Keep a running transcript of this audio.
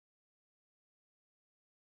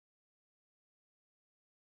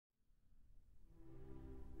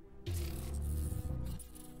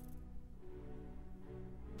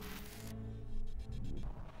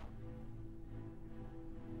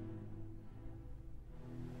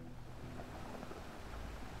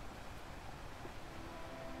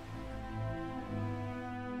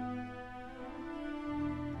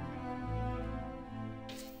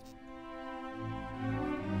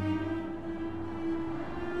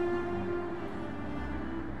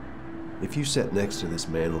If you sat next to this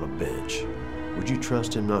man on a bench, would you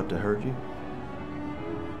trust him not to hurt you?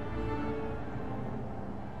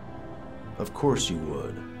 Of course you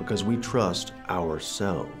would, because we trust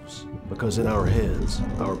ourselves. Because in our heads,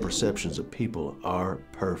 our perceptions of people are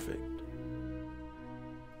perfect.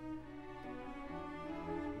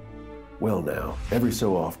 Well now, every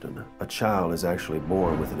so often, a child is actually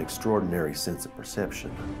born with an extraordinary sense of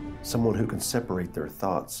perception. Someone who can separate their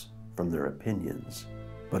thoughts from their opinions.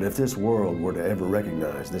 But if this world were to ever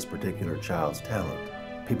recognize this particular child's talent,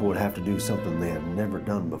 people would have to do something they have never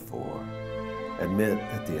done before. Admit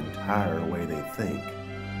that the entire way they think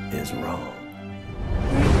is wrong.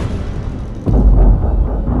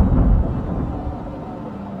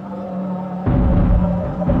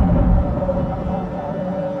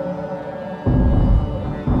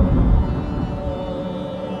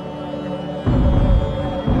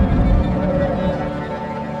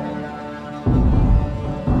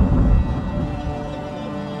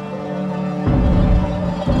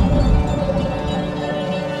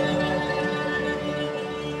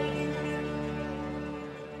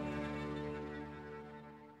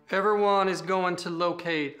 Everyone is going to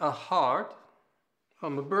locate a heart, a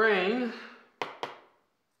brain,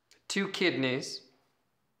 2 kidneys,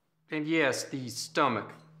 and yes, the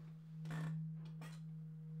stomach.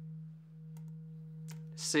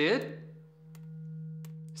 Sid?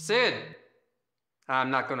 Sid!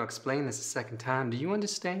 I'm not going to explain this a second time. Do you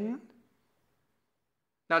understand?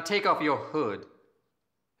 Now take off your hood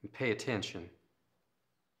and pay attention.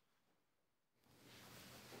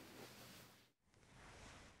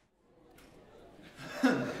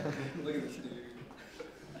 Look at this dude.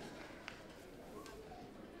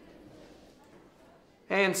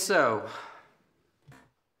 And so,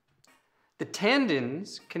 the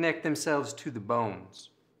tendons connect themselves to the bones.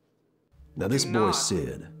 Now this boy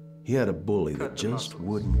Sid, he had a bully that just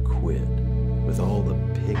wouldn't quit with all the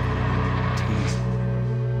picking and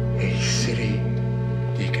teasing. Hey, City,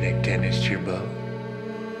 do you connect tendons to your bone?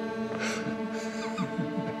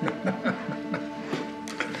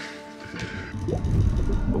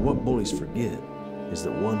 But what bullies forget is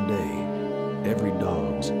that one day, every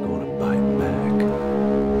dog's going to bite back.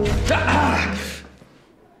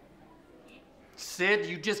 Sid,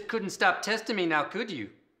 you just couldn't stop testing me now, could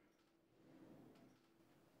you?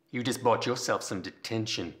 You just bought yourself some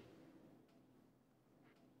detention.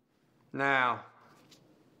 Now,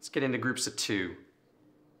 let's get into groups of 2.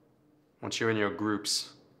 Once you're in your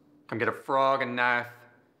groups, come get a frog, a knife,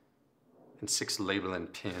 and 6 labeling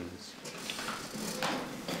pins.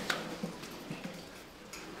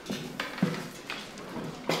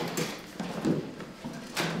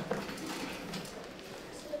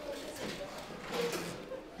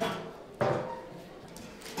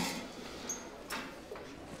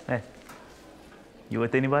 Hey, you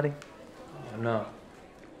with anybody? No.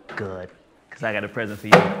 Good, because I got a present for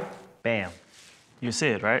you. Bam. You're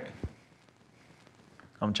Sid, right?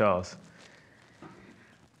 I'm Charles.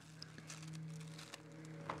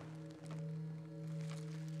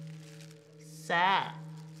 Sad.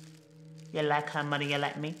 You like her money, you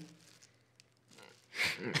like me?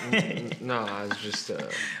 No, I was just,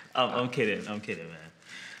 I'm kidding, man.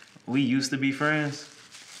 We used to be friends,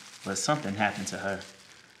 but something happened to her.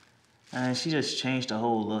 And she just changed her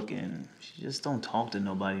whole look and she just don't talk to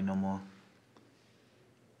nobody no more.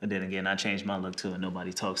 But then again, I changed my look too and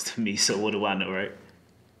nobody talks to me, so what do I know, right?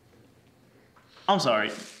 I'm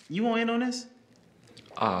sorry, you want in on this?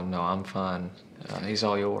 Oh, no, I'm fine. He's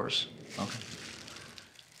all yours. Okay.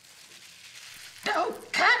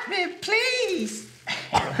 Don't cut me, please!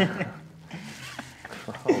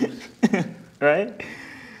 Right?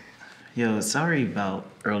 Yo, sorry about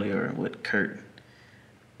earlier with Kurt.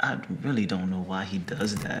 I really don't know why he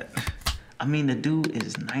does that. I mean, the dude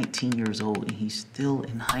is 19 years old and he's still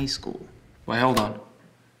in high school. Wait, hold on.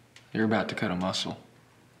 You're about to cut a muscle.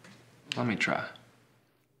 Let me try.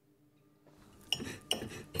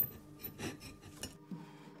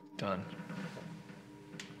 Done.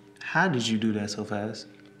 How did you do that so fast?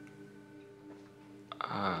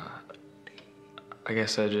 I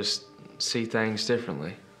guess I just see things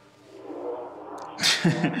differently.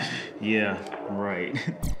 Yeah, right.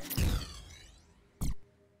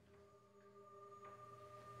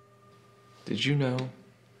 Did you know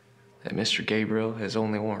that Mr. Gabriel has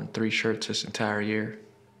only worn 3 shirts this entire year?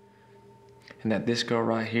 And that this girl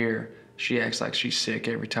right here, she acts like she's sick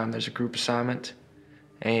every time there's a group assignment?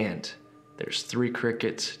 And there's 3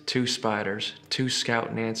 crickets, 2 spiders, 2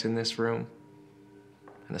 scouting ants in this room.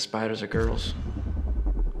 And the spiders are girls.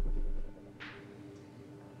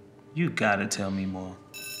 You gotta tell me more.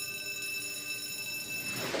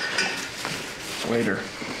 Waiter,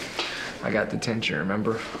 I got detention,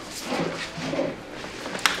 remember?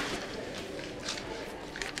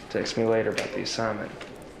 Text me later about the assignment.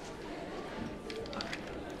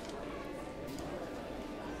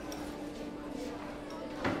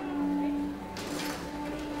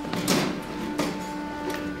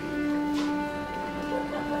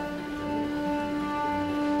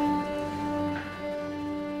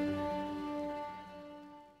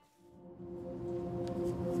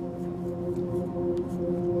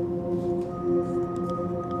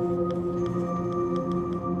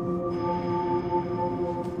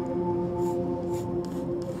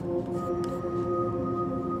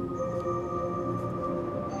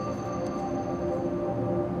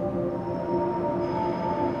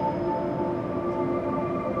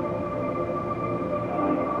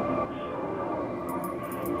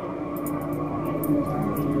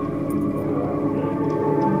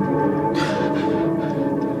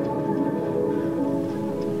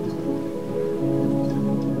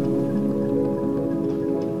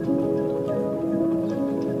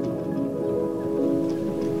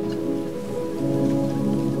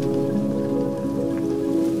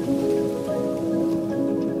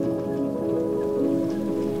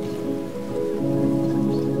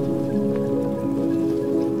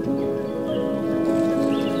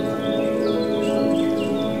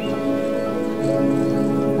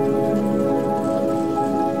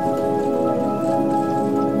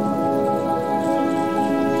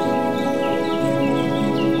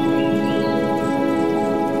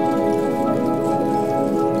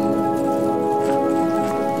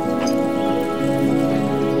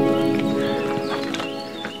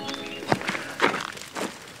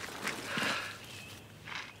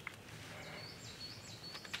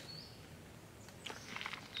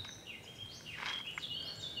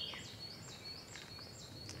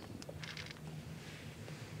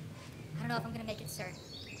 I don't know if I'm gonna make it, sir.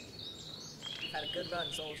 You've had a good run,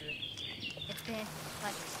 soldier. It's been a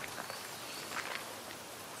pleasure.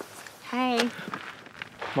 Hey.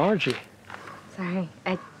 Margie. Sorry,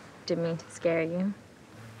 I didn't mean to scare you.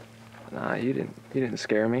 Nah, you didn't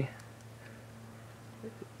scare me.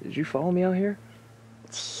 Did you follow me out here?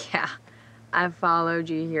 Yeah, I followed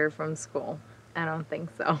you here from school. I don't think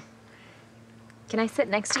so. Can I sit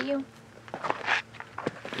next to you?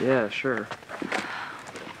 Yeah, sure.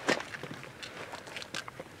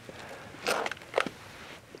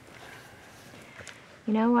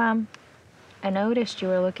 You know, I noticed you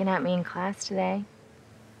were looking at me in class today.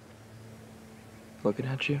 Looking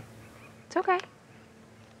at you? It's okay.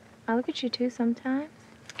 I look at you too sometimes.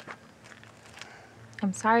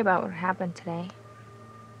 I'm sorry about what happened today.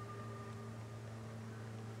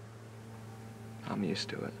 I'm used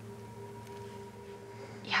to it.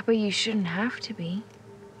 Yeah, but you shouldn't have to be.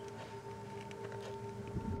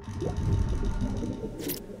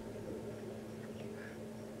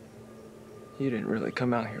 You didn't really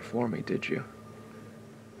come out here for me, did you?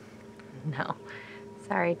 No,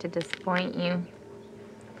 sorry to disappoint you.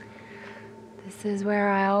 This is where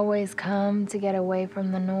I always come to get away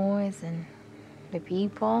from the noise and the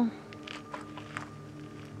people.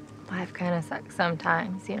 Life kind of sucks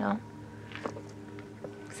sometimes, you know?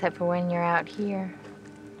 Except for when you're out here.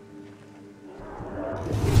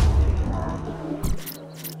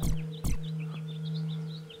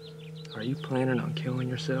 Are you planning on killing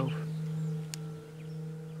yourself?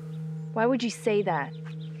 Why would you say that?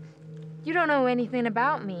 You don't know anything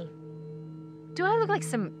about me. Do I look like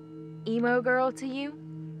some emo girl to you?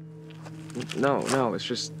 No, it's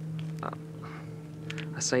just...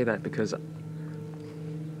 I say that because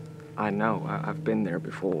I know. I've been there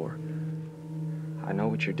before. I know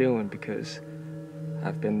what you're doing because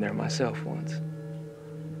I've been there myself once.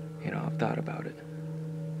 You know, I've thought about it.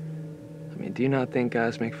 I mean, do you not think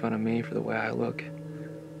guys make fun of me for the way I look?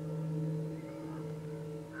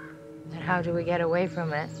 Then how do we get away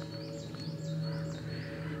from it?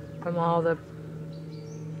 From all the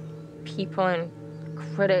people and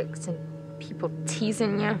critics and people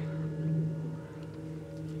teasing you?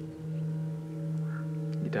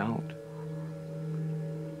 You don't.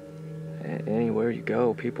 Anywhere you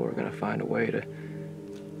go, people are gonna find a way to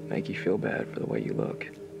make you feel bad for the way you look.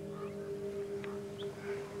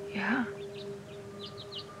 Yeah.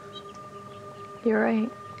 You're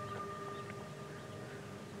right.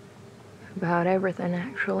 About everything,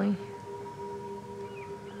 actually.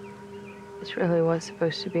 This really was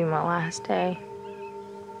supposed to be my last day.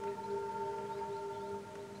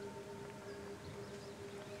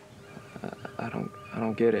 I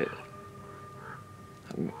don't get it.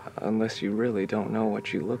 Unless you really don't know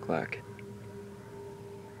what you look like.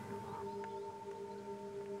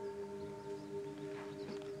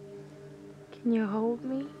 Can you hold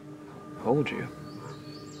me? Hold you?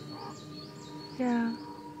 Yeah.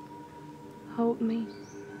 Hold me.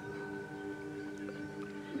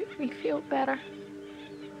 Make me feel better.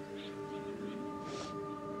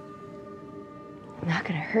 I'm not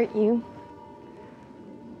gonna hurt you.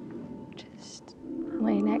 Just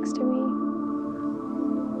lay next to me.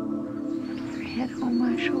 Your head on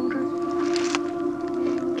my shoulder.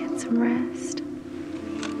 Get some rest.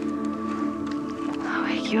 I'll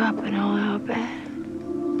wake you up in a little bit.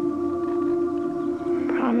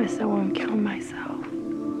 Promise I won't kill myself.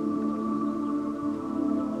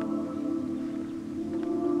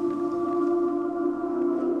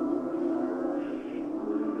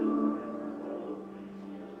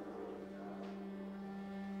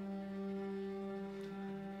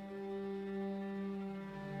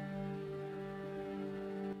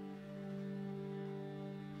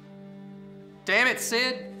 Damn it,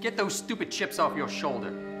 Sid! Get those stupid chips off your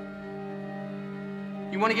shoulder.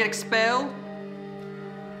 You want to get expelled?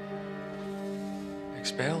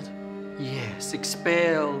 Expelled? Yes,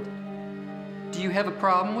 expelled. Do you have a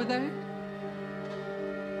problem with that?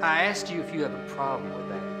 I asked you if you have a problem with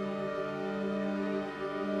that.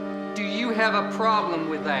 Do you have a problem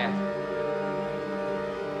with that?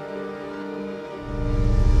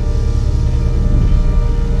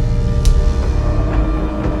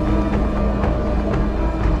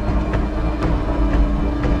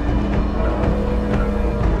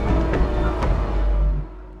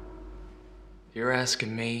 You're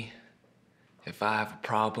asking me if I have a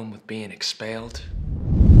problem with being expelled?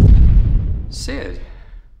 Sid.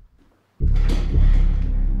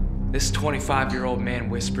 This 25-year-old man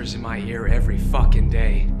whispers in my ear every fucking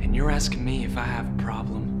day, and you're asking me if I have a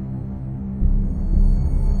problem?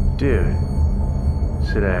 Dude,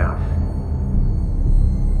 sit down.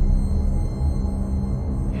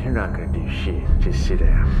 You're not gonna do shit. Just sit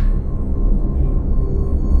down.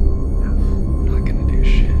 I'm not gonna do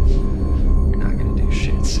shit. You're not gonna do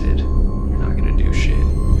shit, Sid. You're not gonna do shit.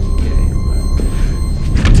 Okay?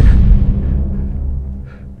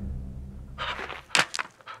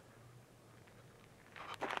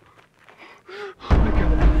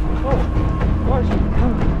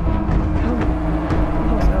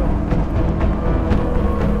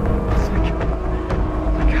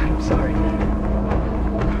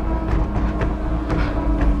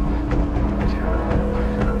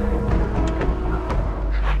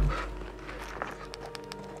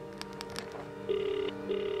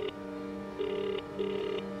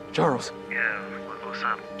 Charles. Yeah, what's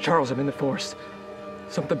up? Charles, I'm in the forest.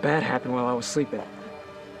 Something bad happened while I was sleeping.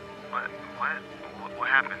 What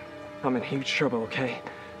happened? I'm in huge trouble, okay?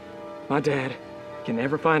 My dad can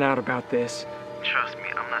never find out about this. Trust me,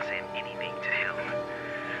 I'm not saying anything to him.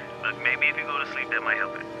 Look, maybe if you go to sleep, that might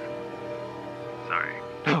help it. Sorry.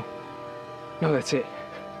 No, that's it.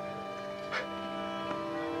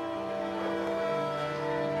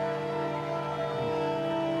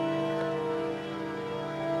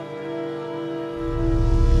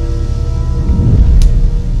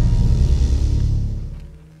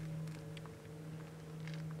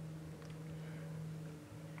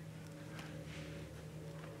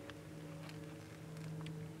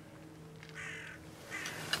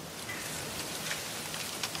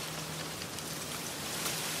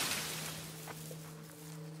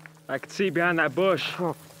 I could see behind that bush.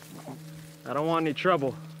 I don't want any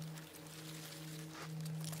trouble.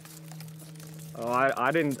 Oh,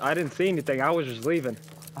 I didn't see anything. I was just leaving.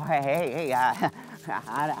 Oh, hey,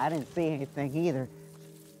 I didn't see anything either.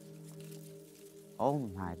 Oh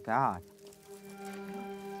my God.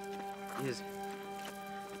 Is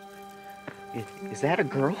that a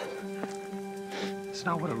girl? It's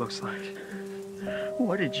not what it looks like.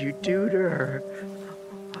 What did you do to her?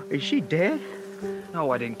 Is she dead? No,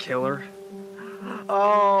 I didn't kill her.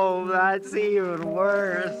 Oh, that's even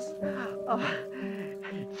worse.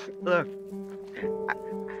 Look,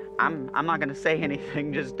 I'm not gonna say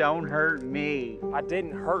anything. Just don't hurt me. I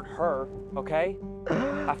didn't hurt her, okay?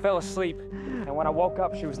 I fell asleep, and when I woke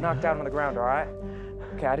up, she was knocked out on the ground, all right?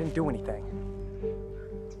 Okay, I didn't do anything.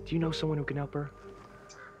 Do you know someone who can help her?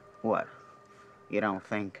 What? You don't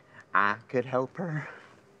think I could help her?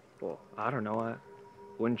 Well, I don't know.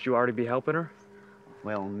 Wouldn't you already be helping her?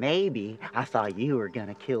 Well, maybe. I thought you were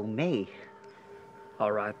gonna kill me.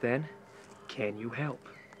 All right, then. Can you help?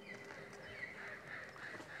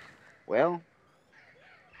 Well,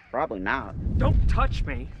 probably not. Don't touch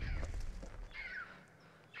me!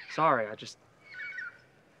 Sorry,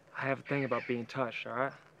 I have a thing about being touched, all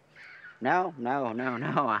right? No.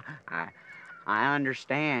 I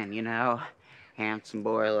understand, you know. Handsome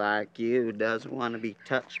boy like you doesn't want to be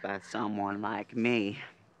touched by someone like me.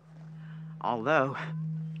 Although,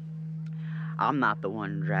 I'm not the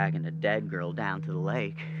one dragging a dead girl down to the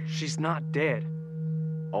lake. She's not dead.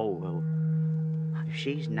 Oh, well, if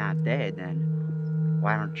she's not dead, then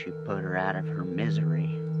why don't you put her out of her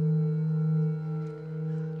misery?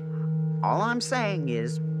 All I'm saying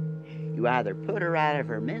is, you either put her out of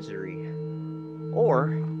her misery,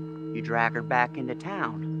 or you drag her back into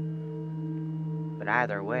town. But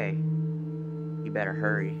either way, you better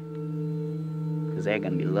hurry, because they're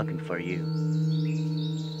gonna be looking for you.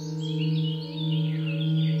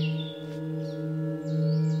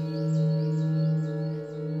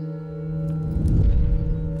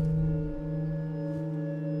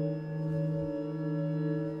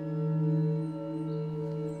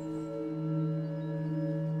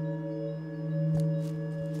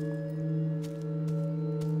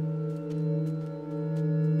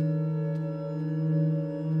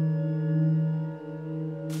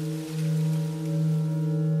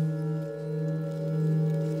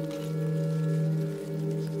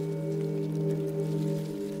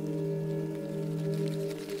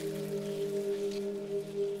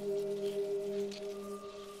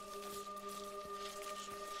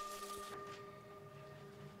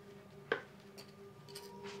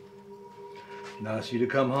 Nice of you to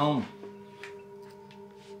come home.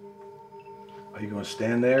 Are you going to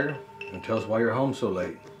stand there and tell us why you're home so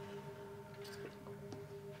late?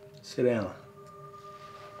 Sit down.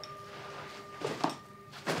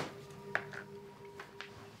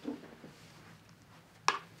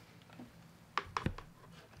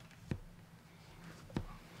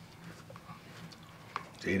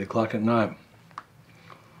 It's 8 o'clock at night.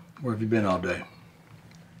 Where have you been all day?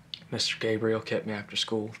 Mr. Gabriel kept me after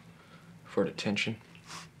school for detention.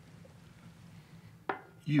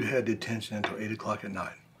 You had detention until 8 o'clock at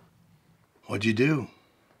night. What'd you do?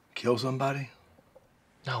 Kill somebody?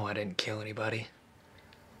 No, I didn't kill anybody.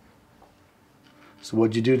 So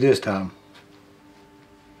what'd you do this time?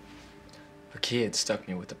 A kid stuck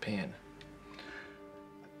me with a pin.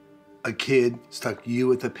 A kid stuck you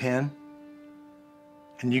with a pin?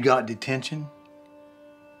 And you got detention?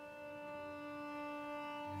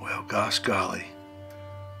 Well, gosh golly.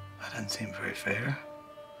 That doesn't seem very fair.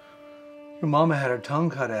 Your mama had her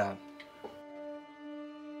tongue cut out.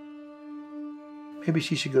 Maybe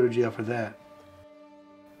she should go to jail for that.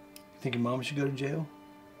 You think your mama should go to jail?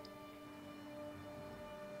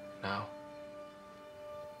 No.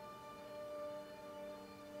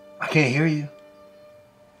 I can't hear you.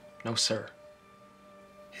 No, sir.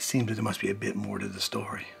 It seems that there must be a bit more to the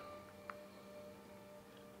story.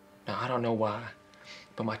 Now, I don't know why,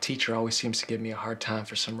 but my teacher always seems to give me a hard time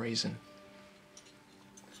for some reason.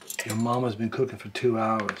 Your mama's been cooking for 2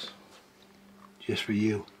 hours. Just for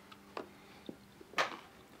you.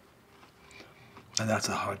 And that's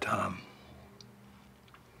a hard time.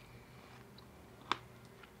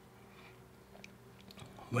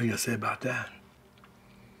 What are you gonna say about that?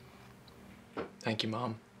 Thank you,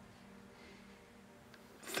 Mom.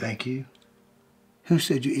 Thank you? Who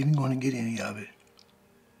said you even going to get any of it?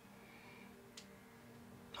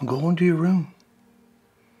 Now go on to your room.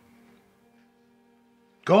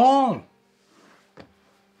 Go on!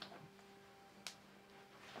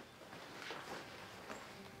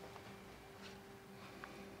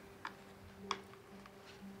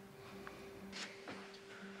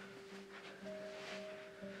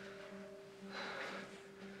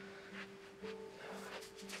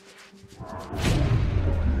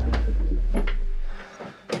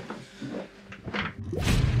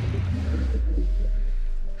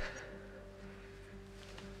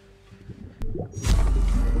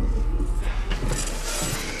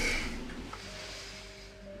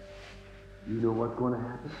 You know what's going to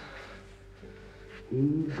happen?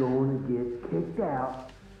 He's going to get kicked out,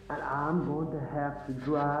 and I'm going to have to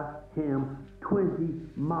drive him 20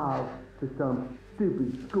 miles to some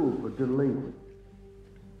stupid school for delinquents.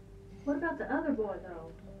 What about the other boy,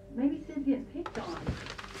 though? Maybe Sid's getting picked on.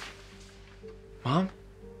 Mom?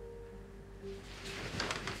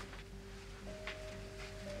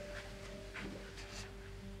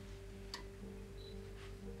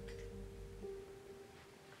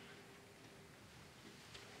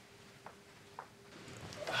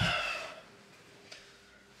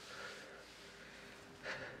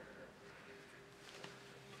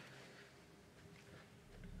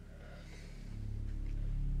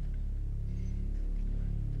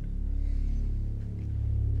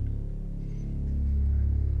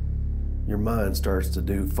 Your mind starts to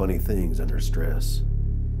do funny things under stress.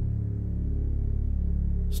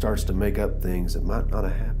 Starts to make up things that might not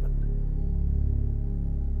have happened.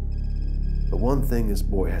 But one thing this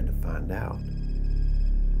boy had to find out.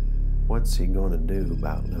 What's he gonna do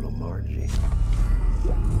about little Margie?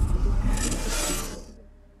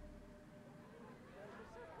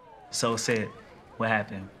 So, Sid, what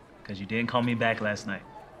happened? Because you didn't call me back last night.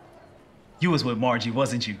 You was with Margie,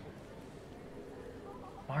 wasn't you?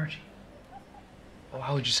 Margie?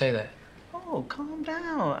 Why would you say that? Oh, calm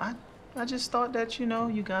down. I just thought that, you know,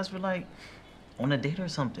 you guys were like on a date or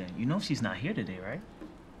something. You know she's not here today, right?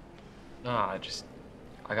 No, I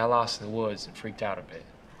got lost in the woods and freaked out a bit.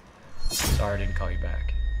 Sorry I didn't call you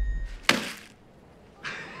back.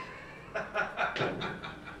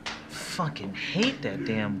 Fucking hate that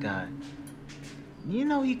damn guy. You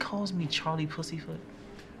know he calls me Charlie Pussyfoot?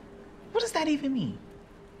 What does that even mean?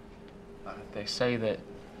 They say that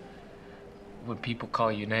when people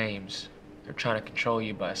call you names, they're trying to control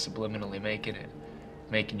you by subliminally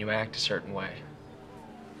making you act a certain way.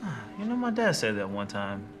 You know, my dad said that one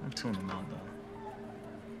time. I'm tuning him out, though.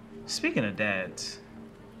 Speaking of dads,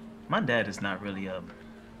 my dad is not really a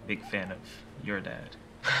big fan of your dad.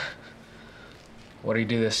 What did he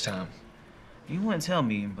do this time? He wouldn't tell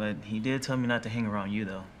me, but he did tell me not to hang around you,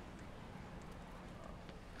 though.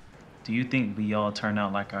 Do you think we all turn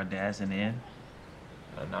out like our dads in the end?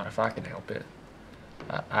 Not if I can help it.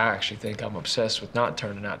 I actually think I'm obsessed with not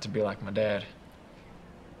turning out to be like my dad.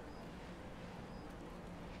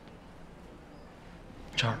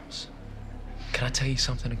 Charles, can I tell you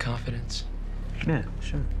something in confidence? Yeah,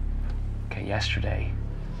 sure. Okay, yesterday,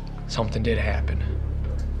 something did happen.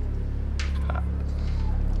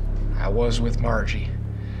 I was with Margie,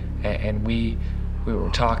 and we were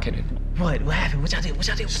talking and... What happened? What y'all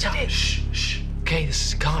did? Shh, shh. Okay, this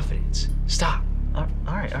is confidence. Stop. All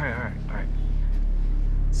right.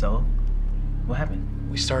 So, what happened?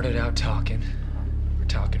 We started out talking. We're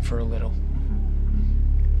talking for a little.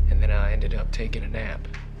 And then I ended up taking a nap.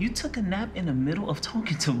 You took a nap in the middle of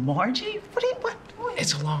talking to Margie? What?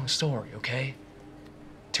 It's a long story, okay?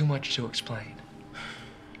 Too much to explain.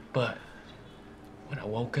 But when I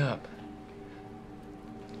woke up,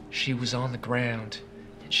 she was on the ground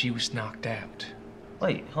and she was knocked out.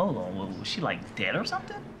 Wait, hold on. Was she like dead or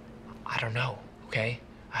something? I don't know, okay?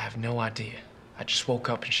 I have no idea. I just woke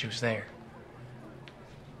up and she was there.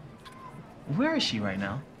 Where is she right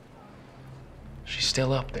now? She's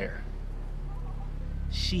still up there.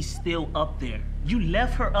 She's still up there. You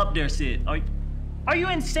left her up there, Sid. Are you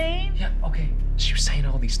insane? Yeah, okay. She was saying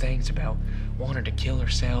all these things about wanting to kill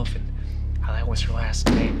herself and how that was her last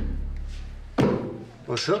name.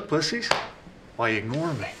 What's up, pussies? Why you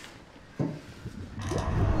ignoring me?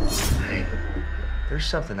 Hey, there's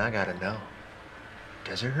something I gotta know.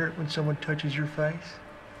 Does it hurt when someone touches your face?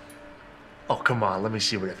 Oh, come on, let me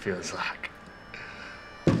see what it feels like.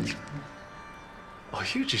 Oh,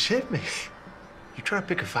 you just hit me. You trying to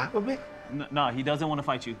pick a fight with me? No, he doesn't want to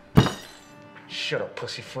fight you. Shut up,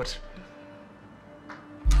 pussyfoot.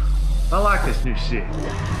 I like this new shit.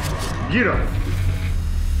 Get up.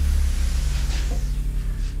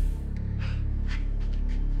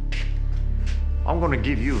 I'm gonna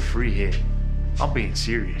give you a free hit. I'm being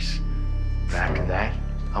serious. But after that,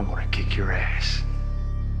 I'm gonna kick your ass.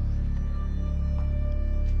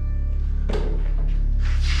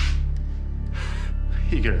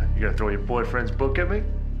 You gonna throw your boyfriend's book at me?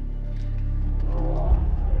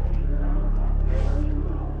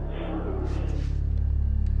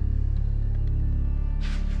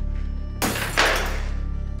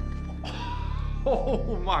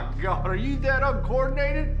 Oh my God, are you that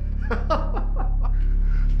uncoordinated?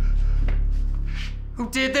 Who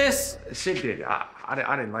did this? Sid did. I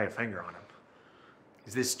didn't lay a finger on him.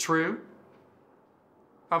 Is this true?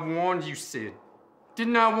 I've warned you, Sid.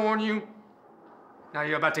 Didn't I warn you? Now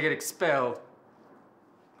you're about to get expelled.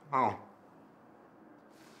 Come on.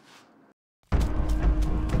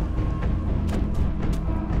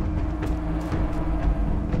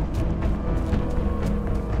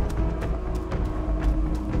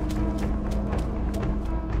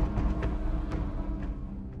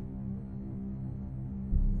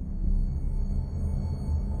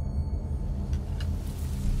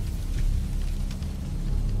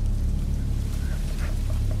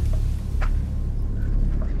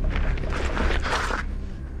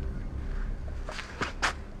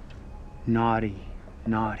 Naughty,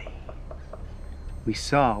 naughty. We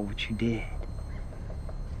saw what you did.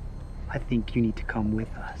 I think you need to come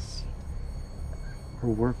with us, or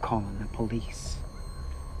we're calling the police.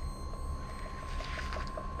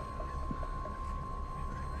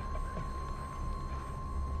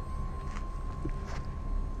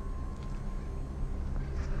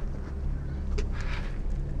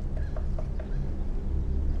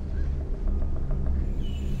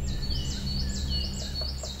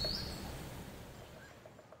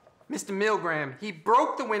 Mr. Milgram, he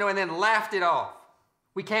broke the window and then laughed it off.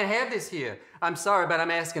 We can't have this here. I'm sorry, but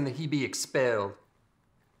I'm asking that he be expelled.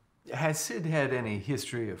 Has Sid had any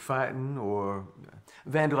history of fighting or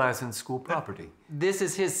vandalizing school property? This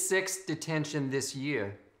is his 6th detention this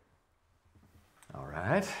year. All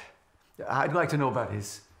right. I'd like to know about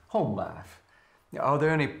his home life. Are there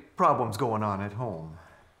any problems going on at home?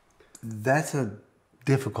 That's a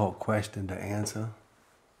difficult question to answer.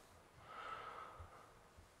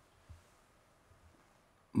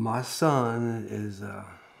 My son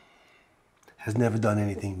has never done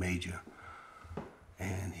anything major,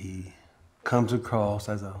 and he comes across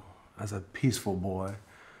as a peaceful boy.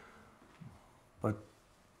 But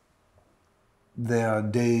there are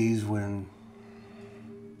days when,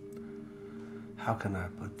 how can I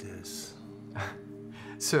put this?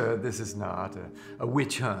 Sir, this is not a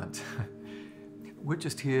witch hunt. We're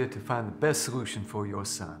just here to find the best solution for your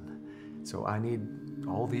son. So I need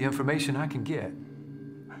all the information I can get.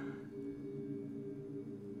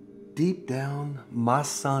 Deep down, my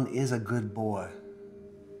son is a good boy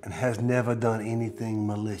and has never done anything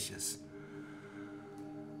malicious.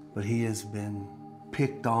 But he has been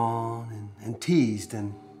picked on and teased,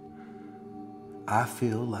 and I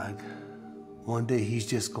feel like one day he's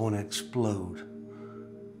just going to explode.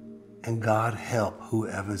 And God help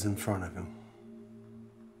whoever's in front of him.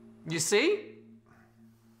 You see?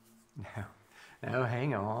 Now,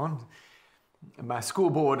 hang on. My school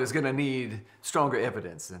board is going to need stronger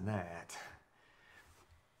evidence than that.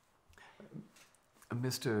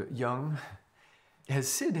 Mr. Young, has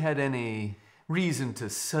Sid had any reason to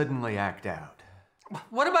suddenly act out?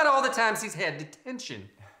 What about all the times he's had detention?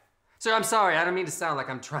 Sir, I'm sorry, I don't mean to sound like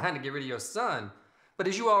I'm trying to get rid of your son, but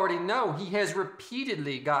as you already know, he has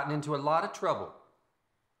repeatedly gotten into a lot of trouble.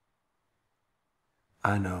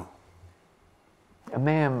 I know.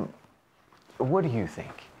 Ma'am, what do you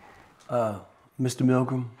think? Mr.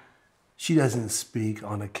 Milgram, she doesn't speak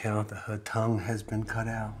on account that her tongue has been cut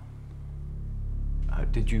out.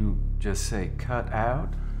 Did you just say cut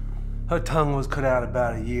out? Her tongue was cut out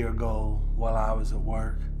about a year ago while I was at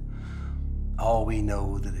work. All we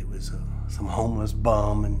know that it was some homeless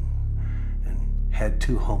bum and had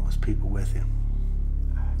 2 homeless people with him.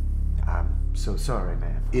 I'm so sorry,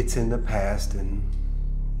 ma'am. It's in the past and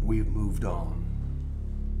we've moved on.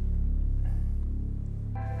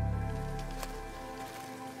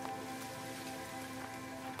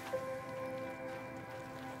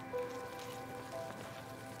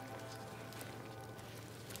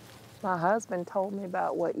 My husband told me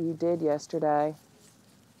about what you did yesterday.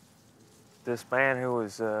 This man who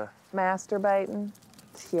was, Masturbating?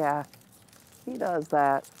 Yeah, he does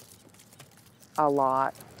that a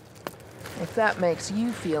lot. If that makes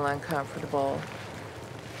you feel uncomfortable,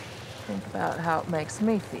 think about how it makes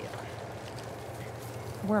me feel.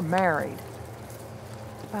 We're married.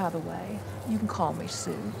 By the way, you can call me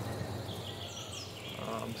Sue.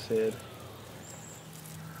 I'm Sid.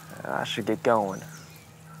 I should get going.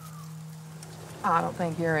 I don't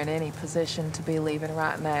think you're in any position to be leaving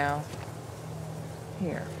right now.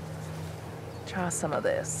 Here, try some of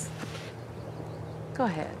this. Go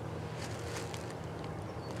ahead.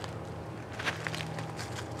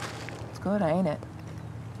 It's good, ain't it?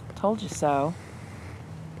 Told you so.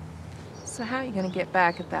 So how are you gonna get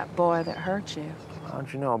back at that boy that hurt you?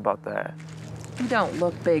 How'd you know about that? You don't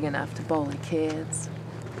look big enough to bully kids.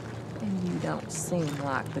 And you don't seem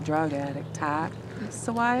like the drug addict type.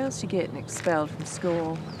 So why else you getting expelled from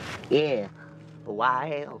school? Yeah, but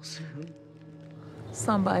why else?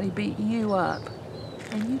 Somebody beat you up.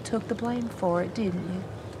 And you took the blame for it, didn't you?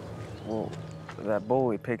 Well, that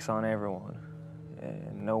bully picks on everyone.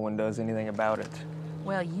 And no one does anything about it.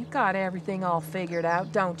 Well, you got everything all figured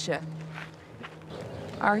out, don't you?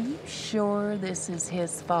 Are you sure this is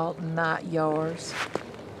his fault and not yours?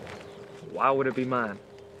 Why would it be mine?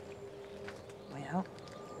 Well,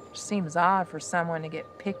 seems odd for someone to get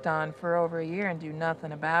picked on for over a year and do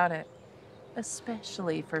nothing about it.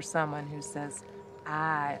 Especially for someone who says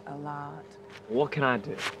I a lot. What can I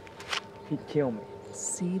do? He'd kill me.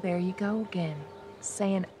 See, there you go again.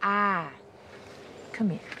 Saying I.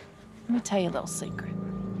 Come here. Let me tell you a little secret.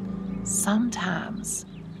 Sometimes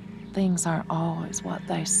things aren't always what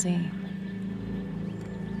they seem.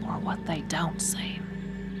 Or what they don't seem.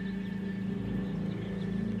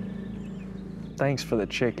 Thanks for the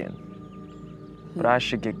chicken. But I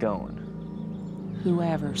should get going.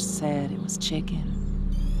 Whoever said it was chicken?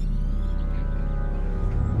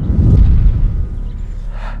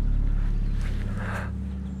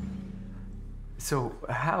 So,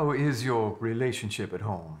 how is your relationship at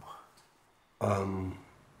home?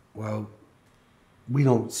 Well, we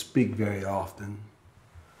don't speak very often.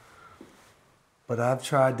 But I've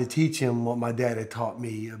tried to teach him what my daddy taught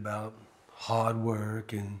me about hard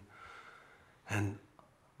work and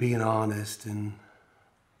being honest and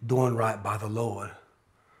doing right by the Lord.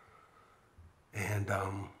 And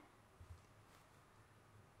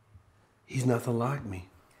he's nothing like me.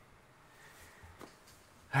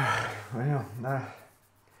 Well,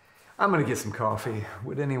 I'm gonna get some coffee.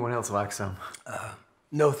 Would anyone else like some?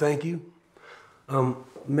 No, thank you.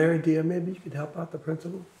 Mary, dear, maybe you could help out the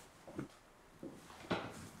principal?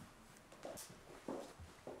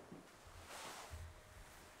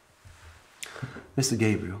 Mr.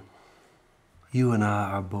 Gabriel, you and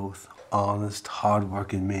I are both honest,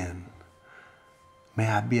 hard-working men. May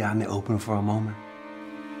I be out in the open for a moment?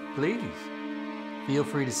 Please, feel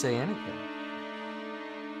free to say anything.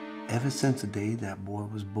 Ever since the day that boy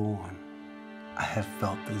was born, I have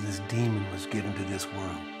felt that this demon was given to this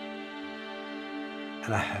world.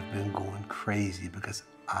 And I have been going crazy because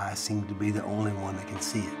I seem to be the only one that can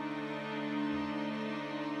see it.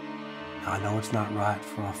 Now, I know it's not right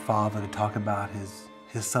for a father to talk about his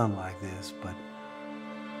son like this, but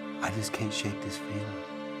I just can't shake this feeling.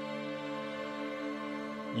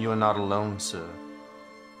 You are not alone, sir.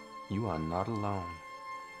 You are not alone.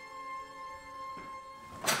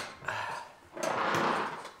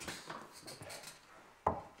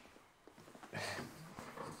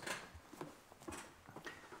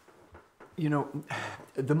 You know,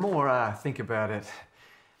 the more I think about it,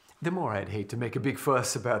 the more I'd hate to make a big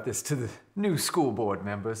fuss about this to the new school board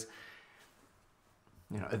members.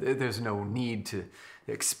 You know, there's no need to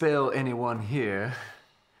expel anyone here.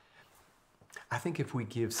 I think if we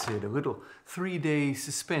give Sid a little 3-day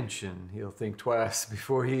suspension, he'll think twice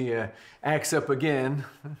before he acts up again.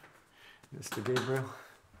 Mr. Gabriel,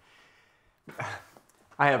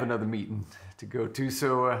 I have another meeting to go to,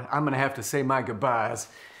 so I'm gonna have to say my goodbyes.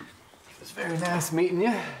 It was very nice meeting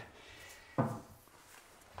you.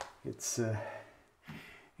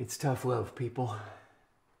 It's tough love, people,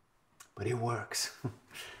 but it works.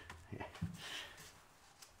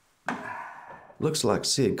 Looks like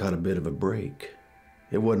Sid caught a bit of a break.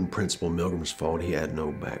 It wasn't Principal Milgram's fault he had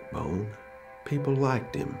no backbone. People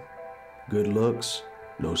liked him. Good looks,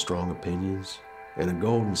 no strong opinions, and a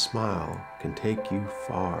golden smile can take you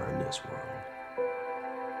far in this world.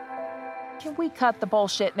 Can we cut the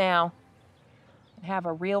bullshit now and have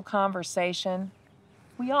a real conversation?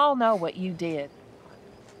 We all know what you did.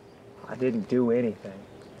 I didn't do anything.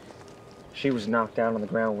 She was knocked down on the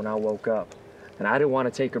ground when I woke up. And I didn't want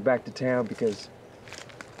to take her back to town because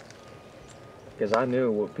I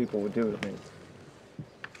knew what people would do to me.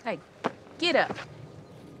 Hey, get up.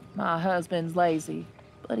 My husband's lazy,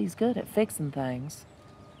 but he's good at fixing things.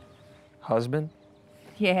 Husband?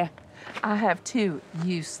 Yeah, I have 2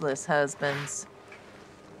 useless husbands.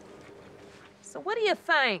 So what do you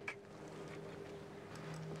think?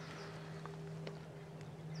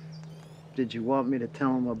 Did you want me to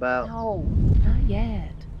tell him about? No, not yet.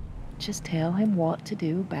 Just tell him what to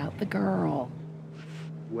do about the girl.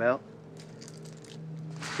 Well,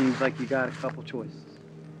 seems like you got a couple choices.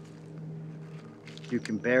 You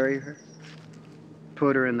can bury her,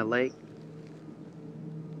 put her in the lake,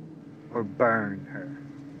 or burn her.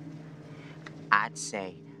 I'd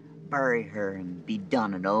say bury her and be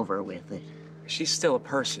done and over with it. She's still a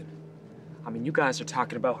person. I mean, you guys are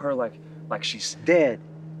talking about her like she's dead.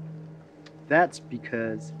 That's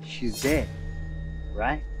because she's dead,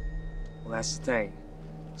 right? Well, that's the thing.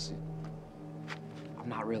 See, I'm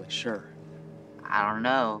not really sure. I don't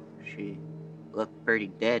know. She looked pretty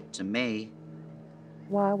dead to me.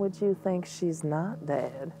 Why would you think she's not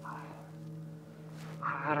dead?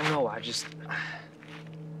 I don't know. I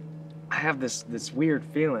have this weird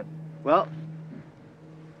feeling. Well,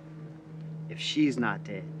 if she's not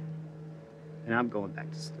dead, then I'm going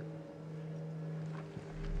back to sleep.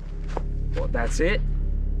 Well, that's it?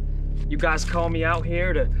 You guys call me out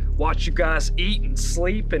here to watch you guys eat and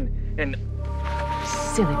sleep and...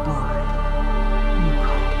 Silly boy. You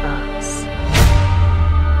call us.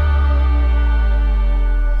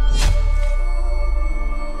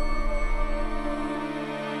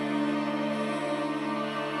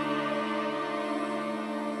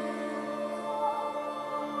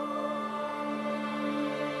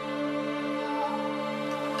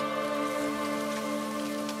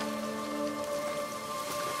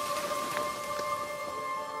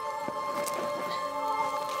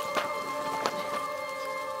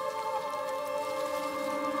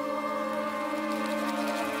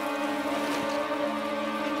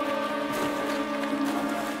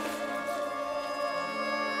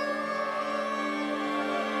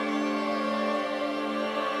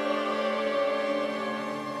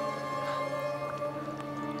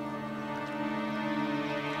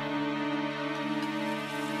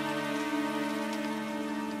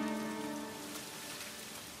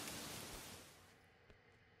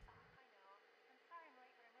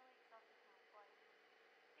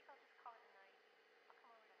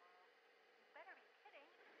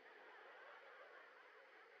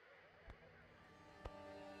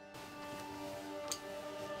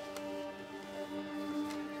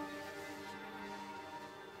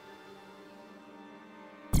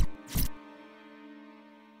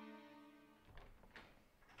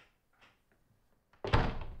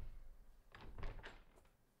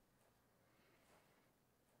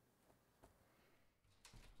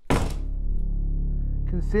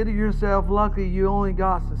 consider yourself lucky you only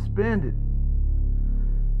got suspended.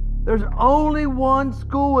 There's only one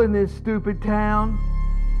school in this stupid town,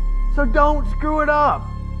 so don't screw it up.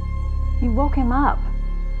 You woke him up.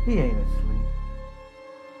 He ain't asleep.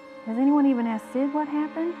 Has anyone even asked Sid what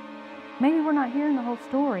happened? Maybe we're not hearing the whole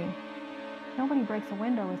story. Nobody breaks a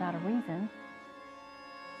window without a reason.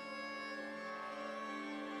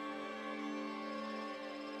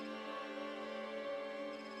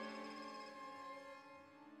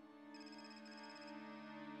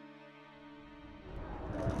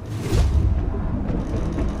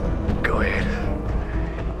 Go ahead.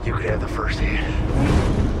 You could have the first hit.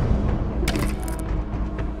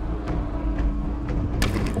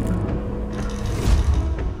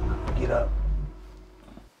 Get up.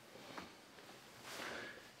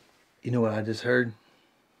 You know what I just heard?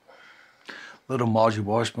 Little Margie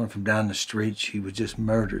Washburn from down the street, she was just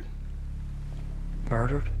murdered.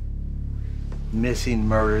 Murdered? Missing,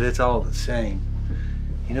 murdered, it's all the same.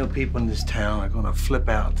 You know, people in this town are gonna flip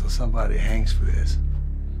out till somebody hangs for this.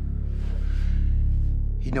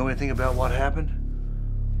 You know anything about what happened?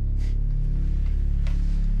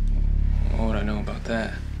 What would I know about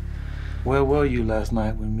that? Where were you last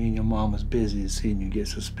night when me and your mom was busy seeing you get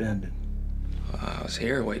suspended? I was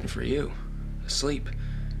here waiting for you, asleep.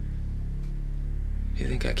 You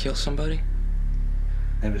think I killed somebody?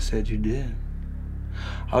 Never said you did.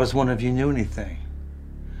 I was wondering if you knew anything.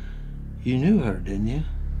 You knew her, didn't you?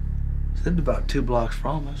 She lived about 2 blocks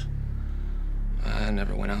from us. I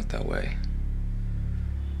never went out that way.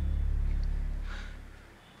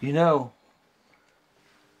 You know,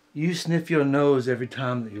 you sniff your nose every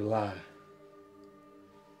time that you lie.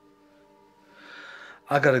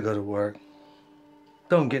 I gotta go to work.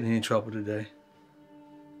 Don't get in any trouble today.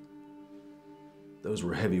 Those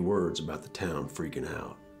were heavy words about the town freaking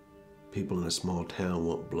out. People in a small town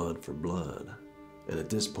want blood for blood. And at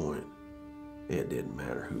this point, it didn't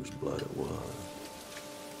matter whose blood it was.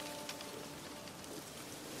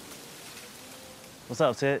 What's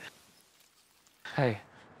up, Sid? Hey.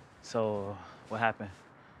 So, what happened?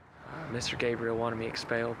 Mr. Gabriel wanted me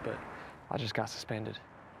expelled, but I just got suspended.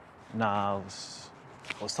 Nah, I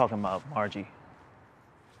was talking about Margie.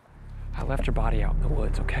 I left her body out in the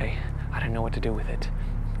woods, okay? I didn't know what to do with it.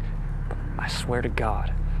 But I swear to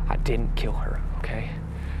God, I didn't kill her, okay?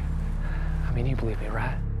 I mean, you believe me,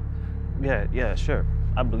 right? Yeah, sure.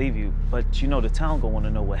 I believe you, but you know the town gonna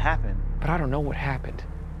wanna know what happened. But I don't know what happened,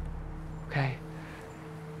 okay?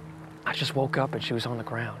 I just woke up and she was on the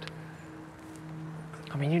ground.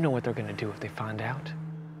 I mean, you know what they're gonna do if they find out.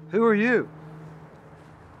 Who are you?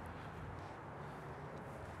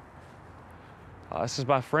 This is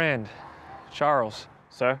my friend, Charles.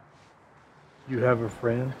 Sir? You have a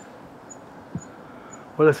friend?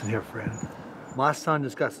 Well, listen here, friend. My son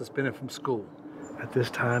just got suspended from school. At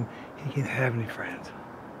this time, he can't have any friends.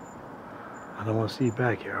 I don't want to see you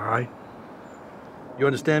back here, all right? You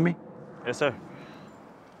understand me? Yes, sir.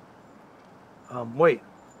 Wait.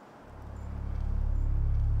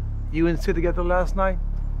 You and Sid together last night?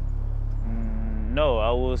 No,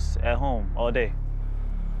 I was at home all day.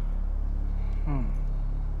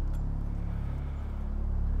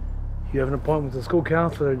 You have an appointment with the school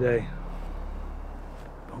counselor today.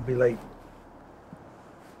 Don't be late.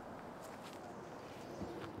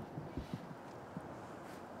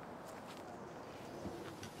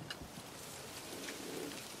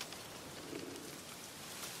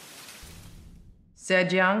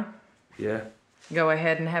 Sid Young, Yeah? go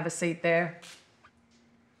ahead and have a seat there.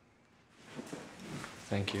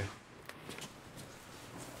 Thank you.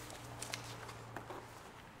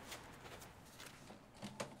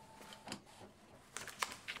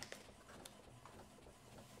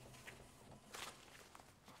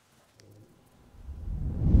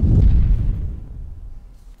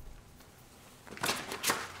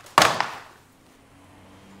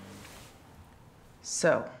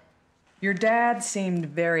 So, your dad seemed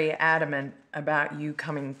very adamant about you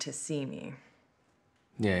coming to see me.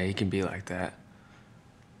 Yeah, he can be like that.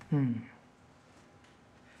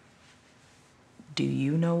 Do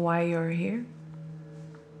you know why you're here?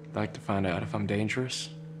 Like to find out if I'm dangerous?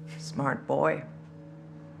 Smart boy.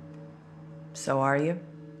 So are you?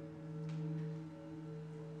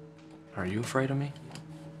 Are you afraid of me?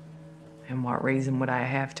 And what reason would I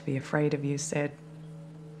have to be afraid of you, Sid?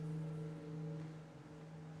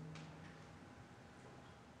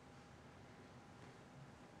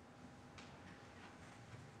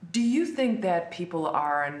 Do you think that people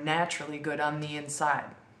are naturally good on the inside?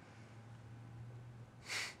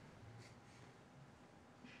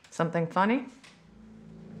 Something funny?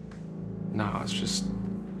 No, it's just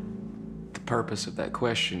the purpose of that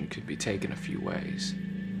question could be taken a few ways.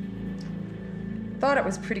 thought it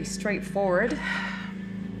was pretty straightforward.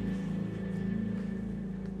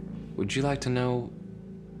 Would you like to know...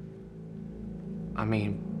 I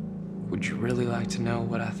mean, would you really like to know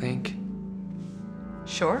what I think?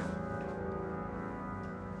 Sure.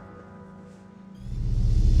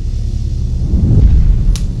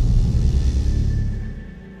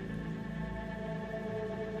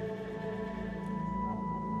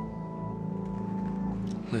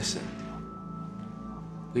 Listen,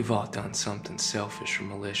 we've all done something selfish or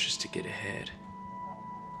malicious to get ahead.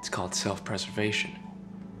 It's called self-preservation.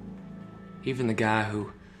 Even the guy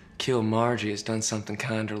who killed Margie has done something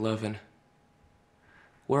kind or loving.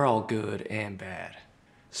 We're all good and bad.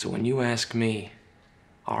 So when you ask me,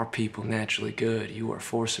 are people naturally good, you are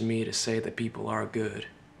forcing me to say that people are good.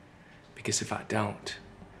 Because if I don't,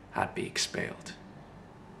 I'd be expelled.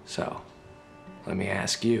 So, let me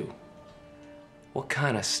ask you, what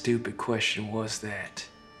kind of stupid question was that?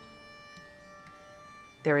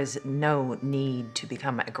 There is no need to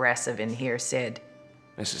become aggressive in here, Sid.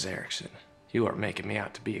 Mrs. Erickson, you are making me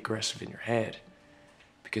out to be aggressive in your head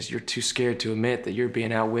because you're too scared to admit that you're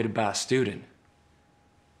being outwitted by a student.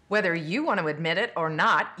 Whether you want to admit it or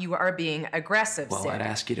not, you are being aggressive, Well, Sid. I'd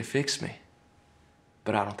ask you to fix me,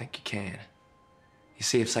 but I don't think you can. You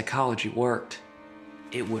see, if psychology worked,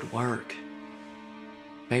 it would work.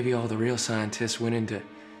 Maybe all the real scientists went into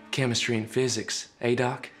chemistry and physics, eh,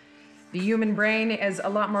 Doc? The human brain is a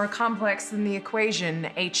lot more complex than the equation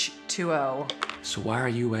H2O. So why are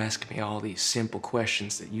you asking me all these simple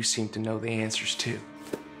questions that you seem to know the answers to?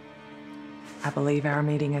 I believe our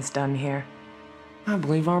meeting is done here. I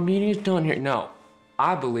believe our meeting is done here. No,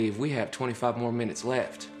 I believe we have 25 more minutes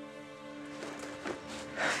left.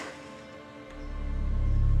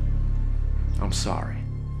 I'm sorry.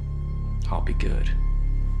 I'll be good.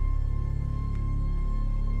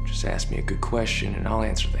 Just ask me a good question and I'll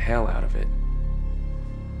answer the hell out of it.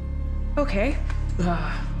 Okay.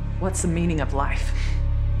 What's the meaning of life?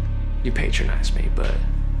 You patronize me, but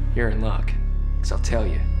you're in luck. 'Cause I'll tell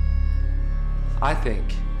you, I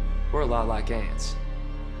think we're a lot like ants.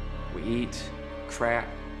 We eat, crap,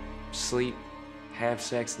 sleep, have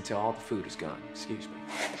sex until all the food is gone. Excuse me.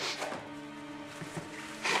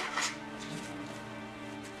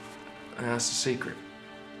 That's the secret.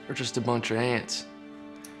 We're just a bunch of ants.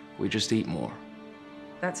 We just eat more.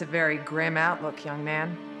 That's a very grim outlook, young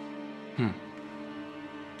man.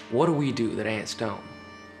 What do we do that ants don't?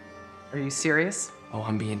 Are you serious? Oh,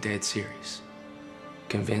 I'm being dead serious.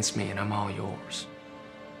 Convince me and I'm all yours.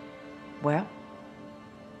 Well,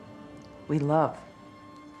 we love.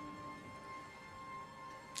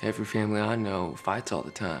 Every family I know fights all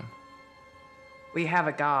the time. We have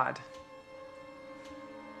a God.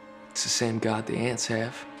 It's the same God the ants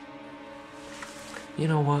have. You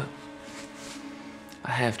know what?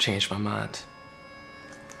 I have changed my mind.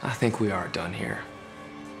 I think we are done here.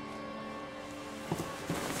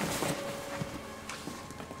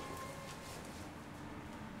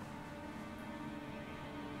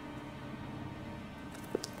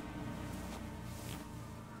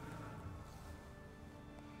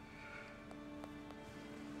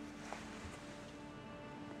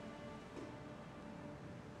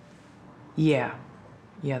 Yeah.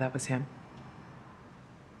 Yeah, that was him.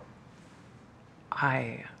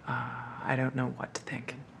 I don't know what to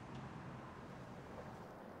think.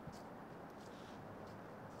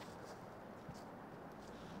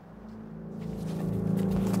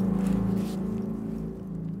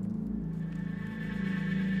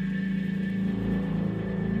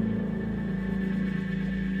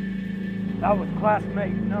 That was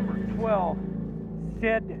classmate number 12,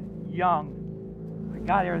 Sid Young. I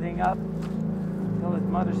got everything up until his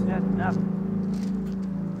mother said nothing.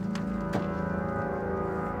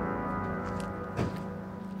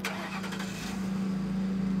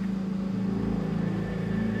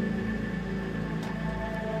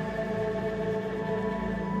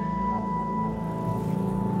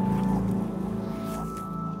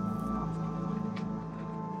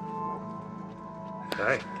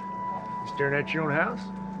 Hey, you staring at your own house?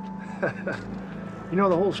 You know,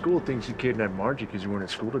 the whole school thinks you kidnapped Margie because you weren't at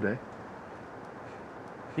school today.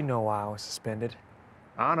 You know why I was suspended.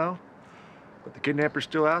 I know, but the kidnapper's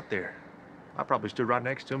still out there. I probably stood right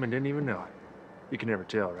next to him and didn't even know it. You can never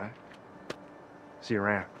tell, right? See you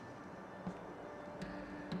around.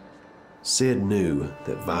 Sid knew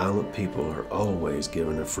that violent people are always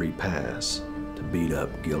given a free pass to beat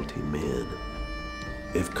up guilty men.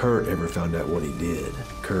 If Kurt ever found out what he did,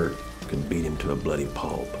 Kurt could beat him to a bloody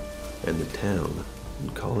pulp, and the town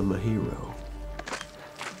would call him a hero.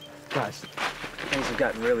 Guys, things have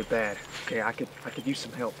gotten really bad. Okay, I could use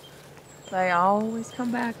some help. They always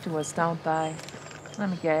come back to us, don't they? Let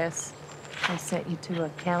me guess. They sent you to a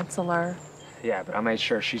counselor? Yeah, but I made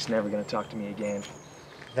sure she's never gonna talk to me again.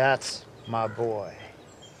 That's my boy.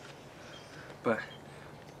 But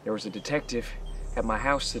there was a detective at my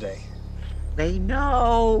house today. They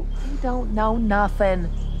know. They don't know nothing.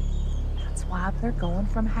 That's why they're going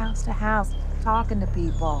from house to house, talking to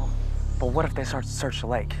people. But what if they start to search the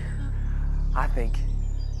lake? I think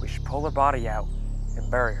we should pull her body out and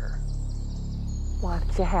bury her. Why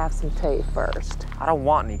don't you have some tea first? I don't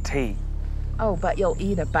want any tea. Oh, but you'll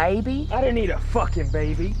eat a baby? I didn't eat a fucking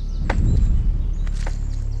baby.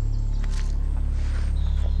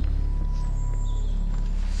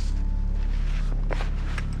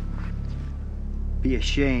 Be a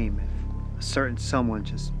shame if a certain someone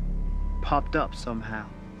just popped up somehow.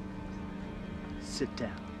 Sit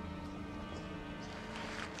down.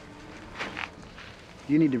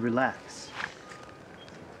 You need to relax.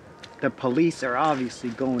 The police are obviously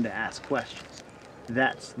going to ask questions.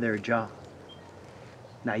 That's their job.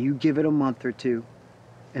 Now you give it a month or two,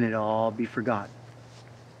 and it'll all be forgotten.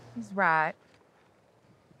 He's right.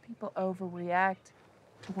 People overreact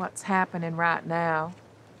to what's happening right now.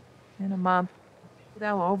 In a month,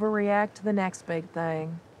 they'll overreact to the next big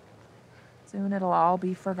thing. Soon it'll all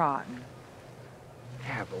be forgotten.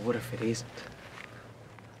 Yeah, but what if it isn't?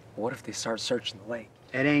 What if they start searching the lake?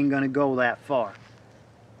 It ain't gonna go that far.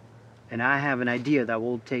 And I have an idea that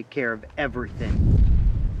will take care of everything.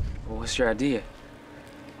 Well, what's your idea?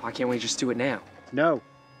 Why can't we just do it now? No.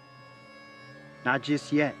 Not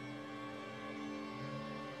just yet.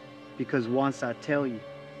 Because once I tell you,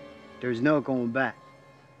 there's no going back.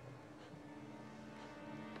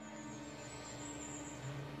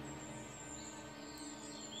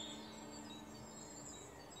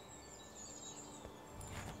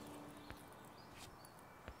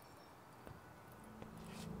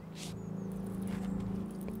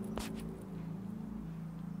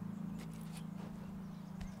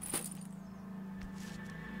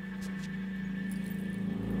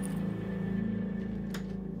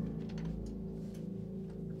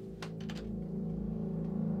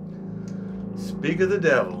 Speak of the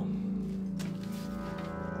devil.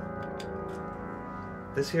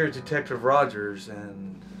 This here is Detective Rogers,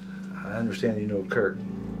 and I understand you know Kurt.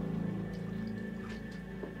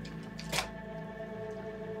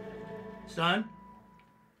 Son,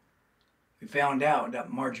 we found out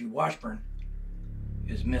that Margie Washburn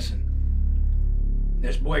is missing.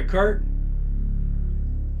 This boy Kurt,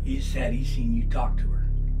 he said he's seen you talk to her.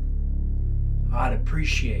 I'd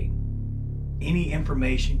appreciate any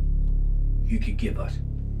information you could give us.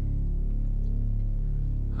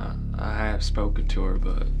 I have spoken to her,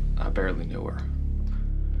 but I barely knew her.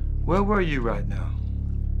 Where were you right now?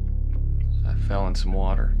 I fell in some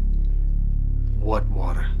water. What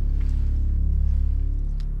water?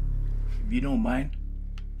 If you don't mind,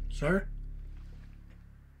 sir.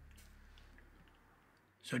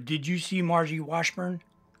 So did you see Margie Washburn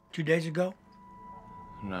 2 days ago?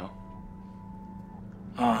 No.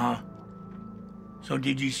 Uh-huh. So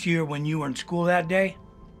did you see her when you were in school that day?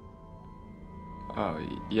 Oh,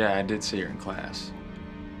 yeah, I did see her in class.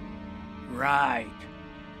 Right.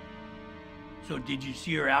 So did you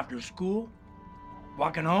see her after school?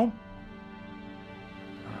 Walking home?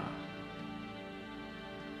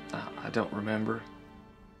 I don't remember.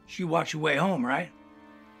 She walked your way home, right?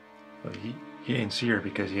 Well, he didn't see her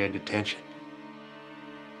because he had detention.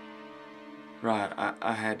 Right,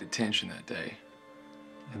 I had detention that day.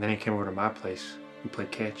 And then he came over to my place. We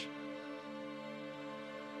played catch.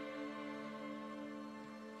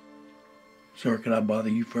 Sir, could I bother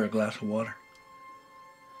you for a glass of water?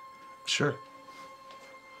 Sure.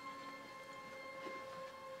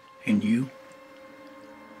 And you?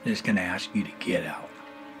 Just gonna ask you to get out.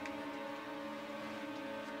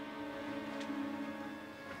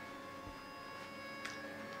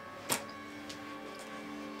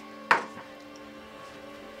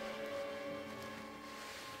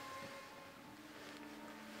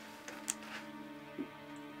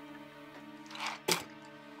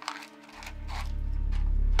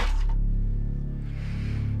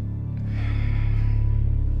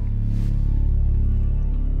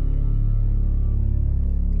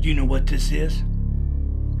 Do you know what this is?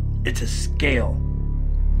 It's a scale.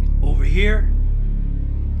 Over here,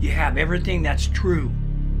 you have everything that's true.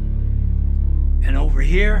 And over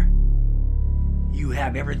here, you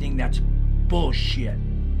have everything that's bullshit.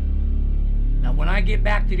 Now, when I get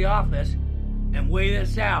back to the office and weigh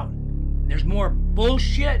this out, there's more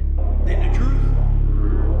bullshit than the truth.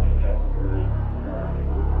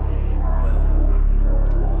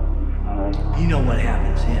 Well, you know what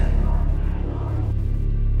happens then.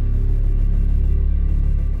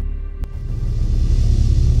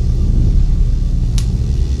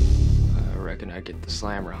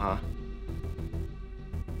 slammer, huh?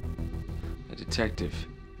 A detective.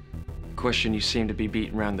 The question you seem to be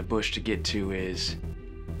beating around the bush to get to is,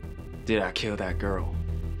 did I kill that girl?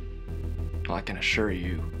 Well, I can assure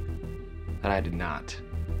you that I did not.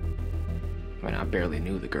 I mean, I barely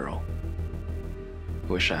knew the girl.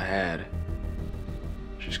 Wish I had.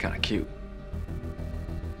 She's kind of cute.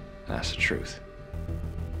 That's the truth.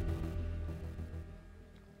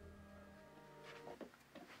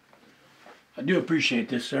 I do appreciate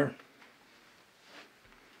this, sir.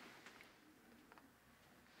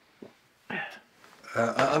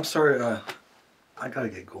 I'm sorry, I gotta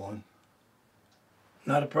get going.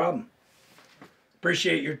 Not a problem.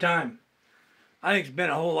 Appreciate your time. I think it's been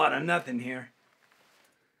a whole lot of nothing here.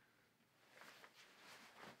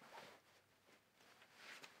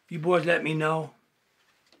 If you boys let me know,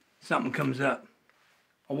 something comes up,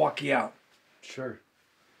 I'll walk you out. Sure.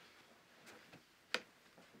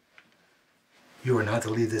 You are not to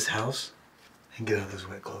leave this house and get out of those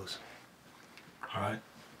wet clothes. All right?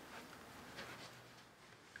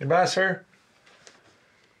 Goodbye, sir.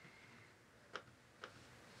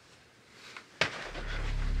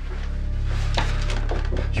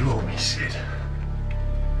 You owe me, Sid.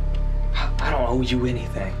 I don't owe you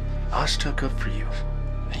anything. I stuck up for you.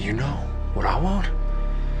 And you know what I want?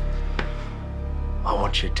 I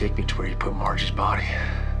want you to take me to where you put Margie's body.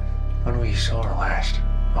 I know you saw her last.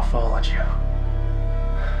 I followed you.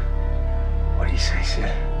 What do you say, Sid?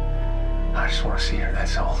 I just want to see her,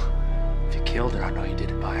 that's all. If you killed her, I know you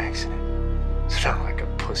did it by accident. It's not like a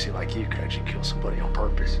pussy like you could actually kill somebody on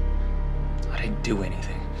purpose. I didn't do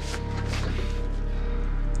anything.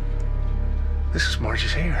 This is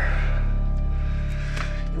Margie's hair.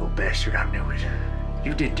 You old bastard, I knew it.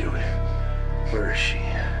 You did do it. Where is she?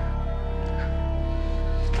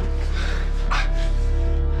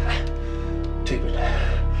 Take me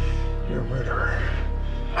down. You're a murderer.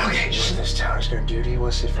 Okay, just this town is gonna do to you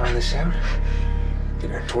once they find this out. They're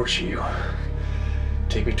gonna torture you.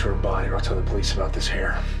 Take me to her body or I'll tell the police about this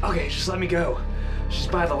hair. Okay, just let me go. She's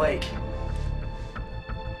by the lake.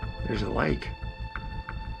 There's a lake.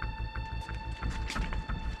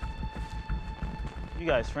 You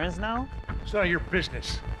guys friends now? It's none of your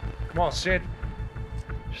business. Come on, Sid.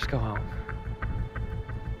 Just go home.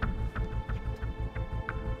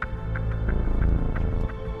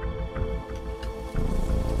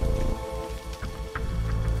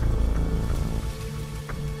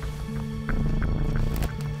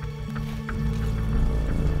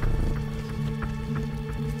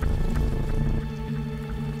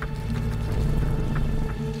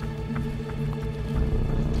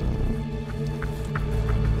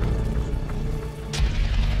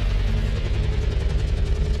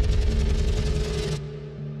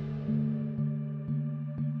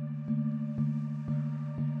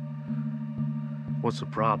 What's the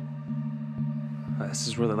problem? This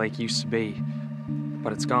is where the lake used to be,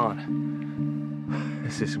 but it's gone.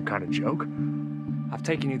 Is this some kind of joke? I've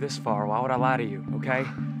taken you this far. Why would I lie to you, okay?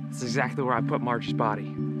 This is exactly where I put Margie's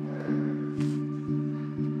body.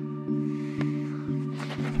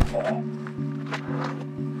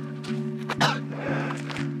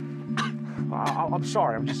 I'm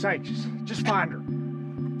sorry, I'm just anxious. Just find her.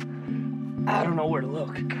 I don't know where to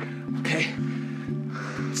look, okay?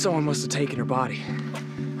 Someone must have taken her body.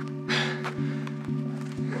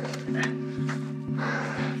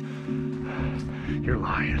 You're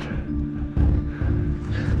lying.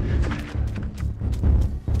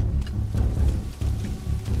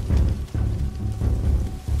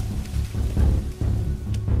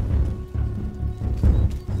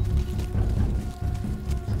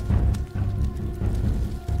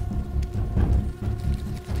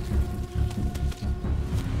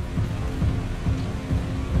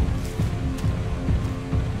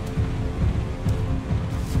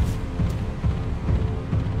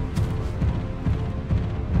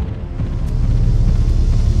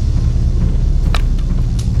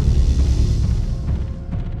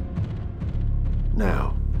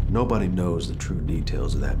 Nobody knows the true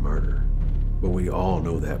details of that murder, but we all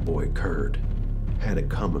know that boy Kurt had it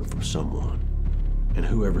coming from someone. And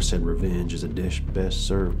whoever said revenge is a dish best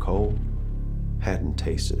served cold hadn't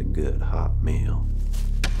tasted a good hot meal.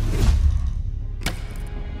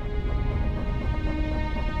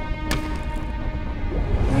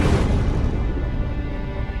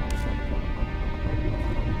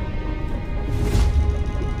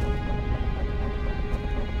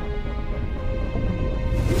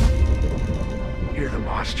 You're the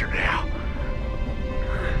monster now.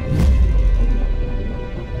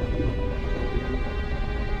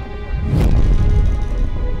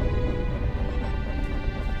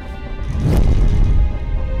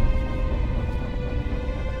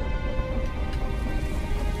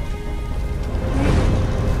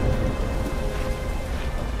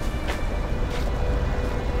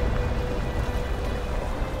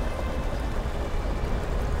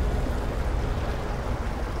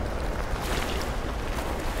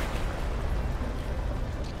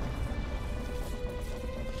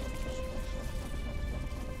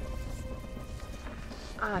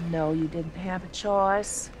 I know you didn't have a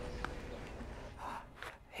choice.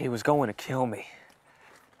 He was going to kill me.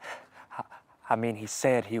 I mean, he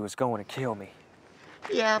said he was going to kill me.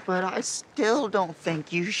 Yeah, but I still don't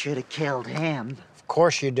think you should have killed him. Of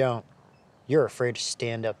course you don't. You're afraid to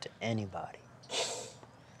stand up to anybody.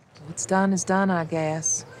 What's done is done, I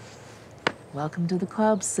guess. Welcome to the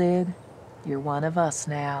club, Sid. You're one of us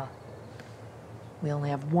now. We only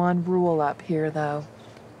have one rule up here, though.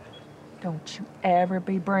 Don't you ever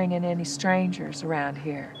be bringing any strangers around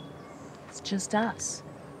here. It's just us.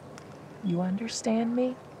 You understand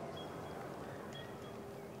me?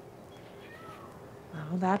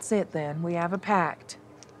 Well, that's it then. We have a pact.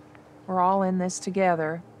 We're all in this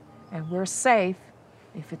together, and we're safe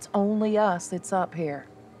if it's only us that's up here.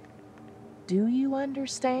 Do you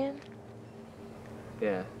understand?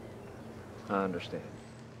 Yeah, I understand.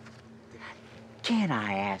 Can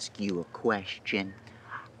I ask you a question?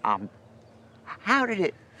 How did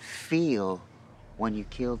it feel when you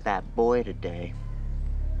killed that boy today?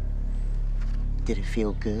 Did it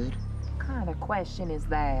feel good? What kind of question is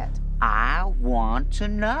that? I want to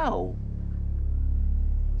know.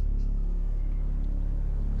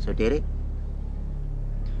 So did it?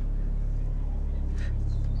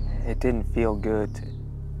 It didn't feel good to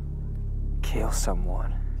kill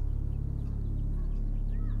someone.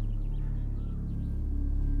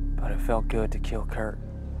 But it felt good to kill Kurt.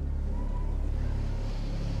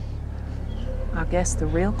 I guess the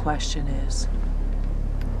real question is,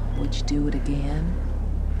 would you do it again?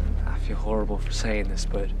 I feel horrible for saying this,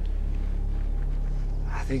 but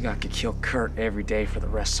I think I could kill Kurt every day for the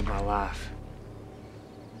rest of my life.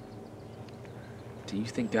 Do you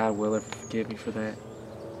think God will ever forgive me for that?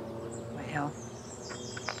 Well,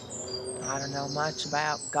 I don't know much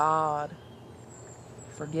about God,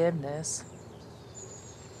 forgiveness,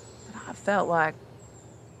 but I felt like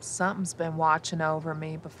something's been watching over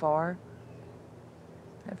me before.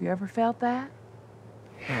 Have you ever felt that?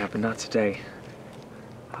 Yeah, but not today.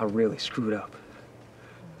 I really screwed up.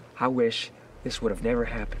 I wish this would have never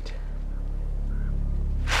happened.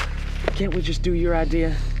 Can't we just do your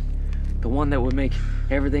idea? The one that would make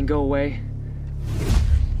everything go away?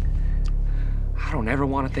 I don't ever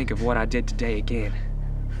want to think of what I did today again.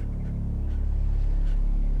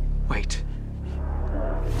 Wait.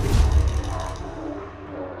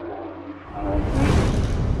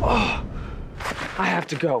 Oh, I have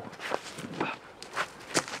to go.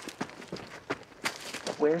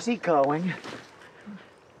 Where's he going?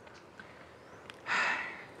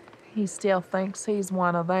 He still thinks he's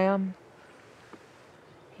one of them.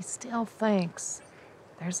 He still thinks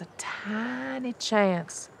there's a tiny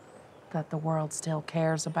chance that the world still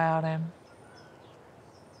cares about him.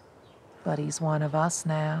 But he's one of us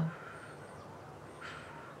now.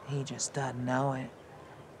 He just doesn't know it.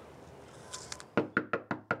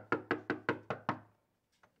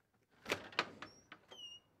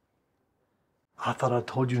 I thought I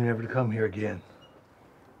told you never to come here again.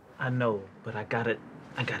 I know, but I gotta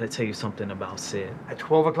tell you something about Sid. At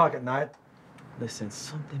 12 o'clock at night? Listen,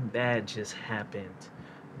 something bad just happened.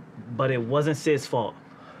 But it wasn't Sid's fault.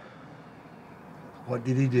 What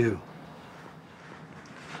did he do?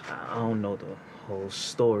 I don't know the whole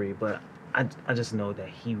story, but I just know that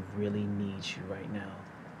he really needs you right now.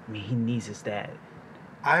 I mean, he needs his dad.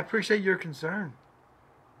 I appreciate your concern,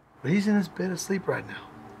 but he's in his bed asleep right now.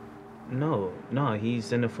 No,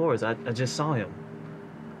 he's in the forest. I just saw him.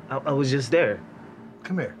 I was just there.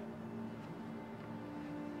 Come here.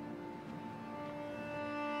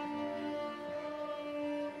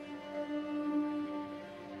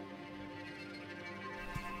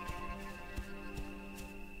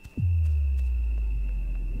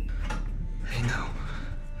 Hey, no.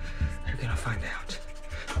 They're gonna find out.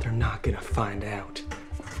 They're not gonna find out.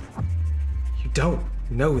 You don't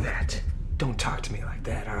know that. Don't talk to me like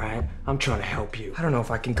that, all right? I'm trying to help you. I don't know if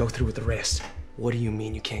I can go through with the rest. What do you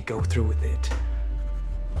mean you can't go through with it?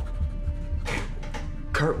 Okay,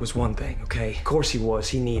 Kurt was one thing, okay? Of course he was.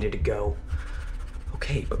 He needed to go.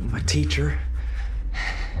 Okay, but my teacher...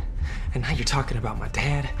 And now you're talking about my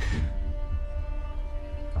dad?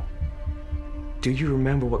 Do you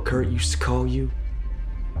remember what Kurt used to call you?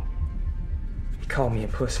 He called me a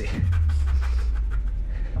pussy.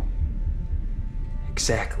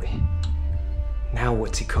 Exactly. Now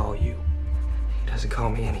what's he call you? He doesn't call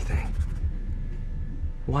me anything.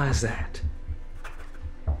 Why is that?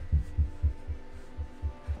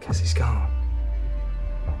 Because he's gone.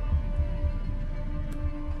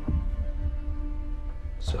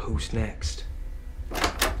 So who's next?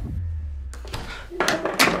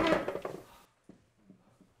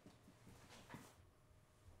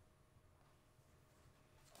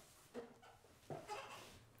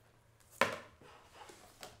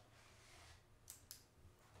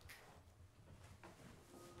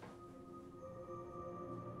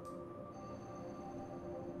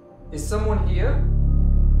 Is someone here?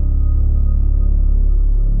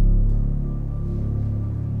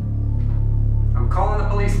 I'm calling the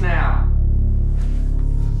police now.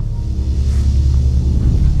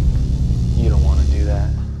 You don't want to do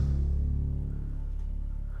that.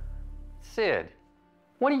 Sid,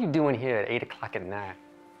 what are you doing here at 8 o'clock at night?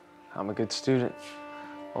 I'm a good student.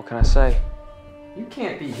 What can I say? You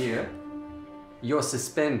can't be here. You're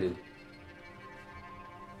suspended.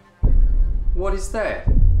 What is that?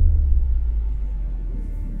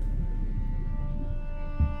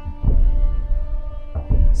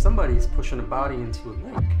 Somebody's pushing a body into a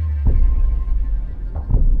lake.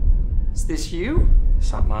 Is this you?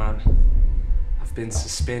 It's not mine. I've been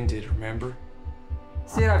suspended, remember?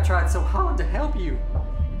 Sid, I've tried so hard to help you.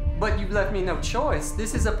 But you left me no choice.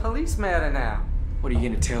 This is a police matter now. What are you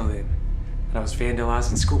gonna tell them? That I was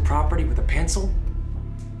vandalizing school property with a pencil?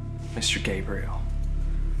 Mr. Gabriel,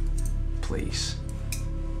 please,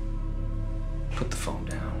 put the phone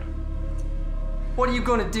down. What are you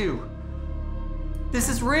gonna do? This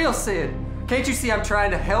is real, Sid. Can't you see I'm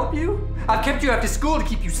trying to help you? I've kept you after school to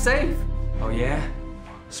keep you safe. Oh yeah?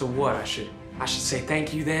 So what, I should say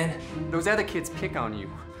thank you then? Those other kids pick on you.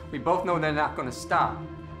 We both know they're not gonna stop.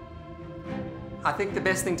 I think the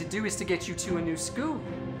best thing to do is to get you to a new school.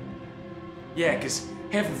 Yeah, 'cause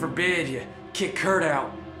heaven forbid you kick Kurt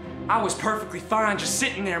out. I was perfectly fine just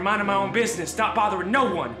sitting there minding my own business, not bothering no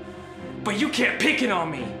one. But you kept picking on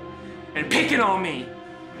me. And picking on me.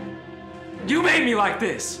 You made me like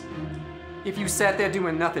this. If you sat there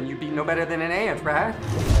doing nothing, you'd be no better than an ant, right?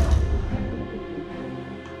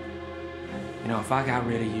 You know, if I got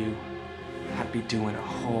rid of you, I'd be doing a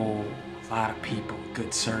whole lot of people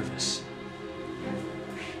good service.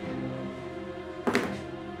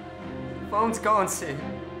 Phone's gone, Sid.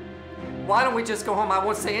 Why don't we just go home? I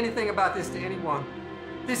won't say anything about this to anyone.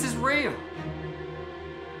 This is real.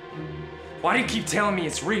 Why do you keep telling me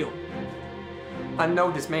it's real? I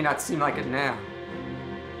know this may not seem like it now.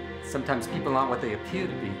 Sometimes people aren't what they appear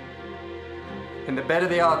to be. And the better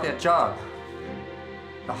they are at their job,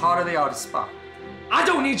 the harder they are to spot. I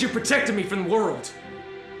don't need you protecting me from the world.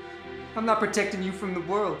 I'm not protecting you from the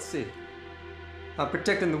world, Sid. I'm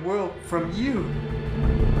protecting the world from you.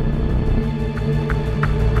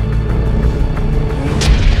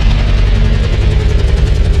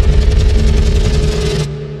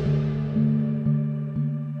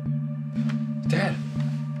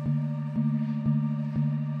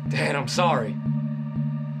 Dad, I'm sorry.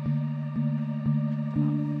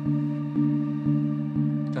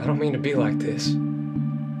 I don't mean to be like this.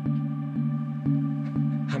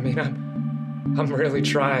 I mean, I'm really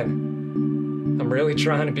trying. I'm really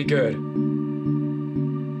trying to be good.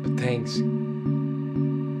 But things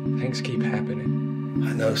keep happening.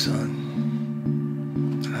 I know, son.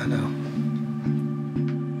 I know.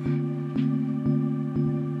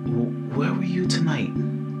 Where were you tonight?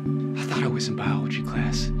 I thought I was in biology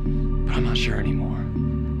class, but I'm not sure anymore.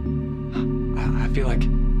 I feel like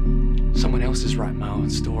someone else is writing my own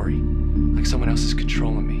story, like someone else is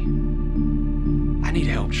controlling me. I need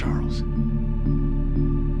help, Charles.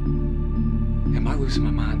 Am I losing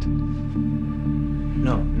my mind?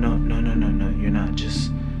 No, you're not.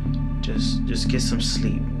 Just get some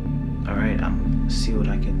sleep, all right? I'm see what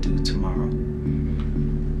I can do tomorrow.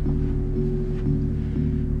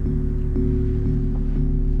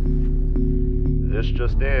 This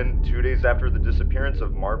just in, 2 days after the disappearance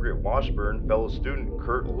of Margaret Washburn, fellow student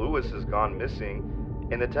Kurt Lewis has gone missing.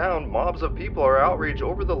 In the town, mobs of people are outraged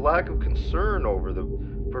over the lack of concern over the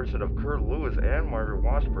person of Kurt Lewis and Margaret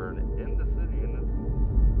Washburn in the city.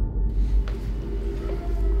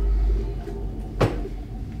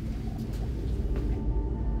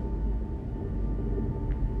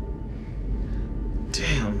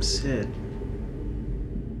 Damn, Sid.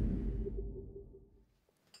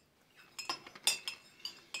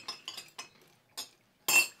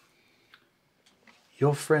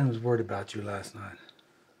 Your friend was worried about you last night.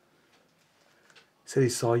 Said he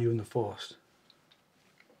saw you in the forest.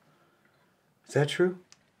 Is that true?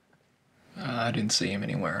 I didn't see him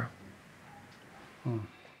anywhere.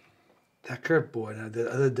 That Kurt boy, now, the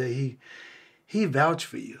other day, he vouched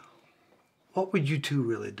for you. What were you two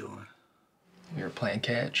really doing? We were playing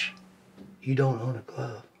catch. You don't own a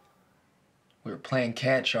glove. We were playing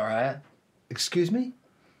catch, all right? Excuse me?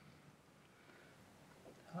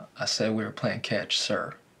 I said we were playing catch,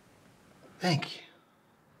 sir. Thank you.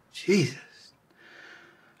 Jesus.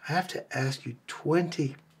 I have to ask you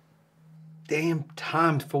 20 damn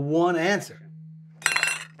times for one answer.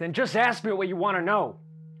 Then just ask me what you want to know.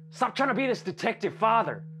 Stop trying to be this detective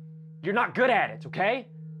father. You're not good at it, okay?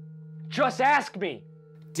 Just ask me.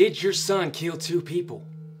 Did your son kill 2 people?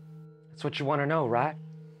 That's what you want to know, right?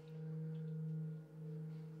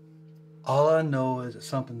 All I know is that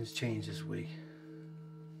something has changed this week.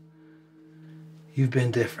 You've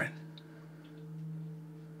been different.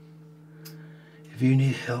 If you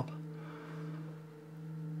need help,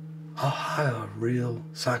 I'll hire a real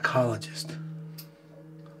psychologist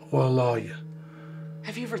or a lawyer.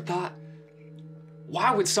 Have you ever thought,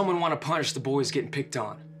 why would someone want to punish the boys getting picked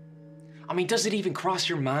on? I mean, does it even cross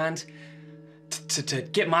your mind to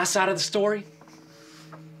get my side of the story?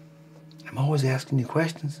 I'm always asking you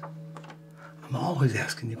questions. I'm always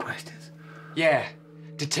asking you questions. Yeah,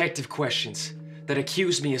 detective questions that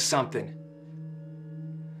accuse me of something.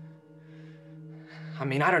 I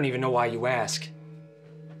mean, I don't even know why you ask.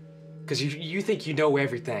 Because you think you know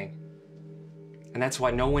everything. And that's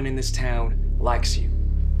why no one in this town likes you.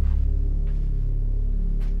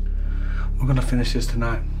 We're gonna finish this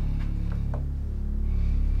tonight.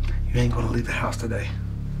 You ain't gonna leave the house today.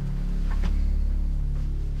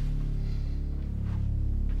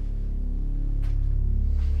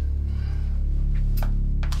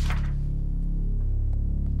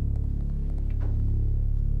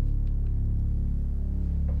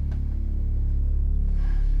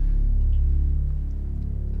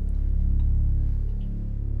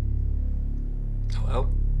 Hello?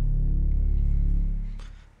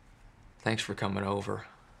 Thanks for coming over.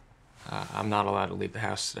 I'm not allowed to leave the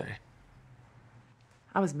house today.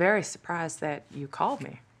 I was very surprised that you called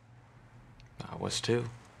me. I was too.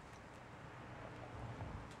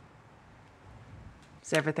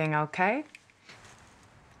 Is everything okay?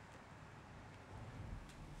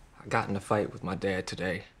 I got in a fight with my dad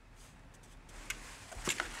today.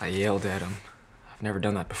 I yelled at him. I've never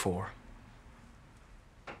done that before.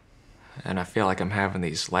 And I feel like I'm having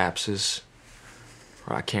these lapses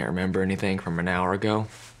where I can't remember anything from an hour ago,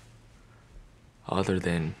 other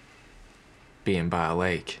than being by a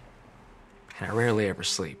lake. And I rarely ever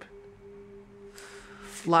sleep.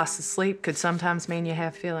 Loss of sleep could sometimes mean you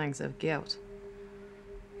have feelings of guilt.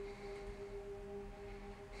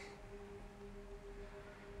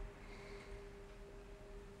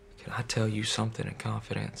 Can I tell you something in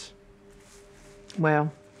confidence?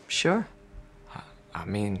 Well, sure. I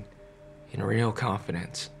mean, in real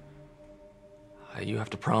confidence. You have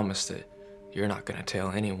to promise that you're not gonna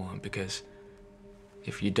tell anyone, because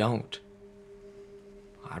if you don't,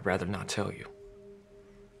 I'd rather not tell you.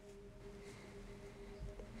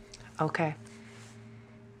 Okay.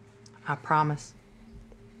 I promise.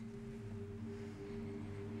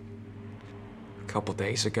 A couple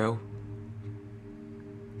days ago,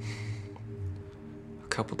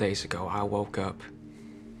 I woke up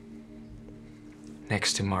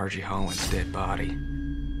next to Margie Holland's dead body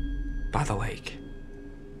by the lake.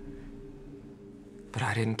 But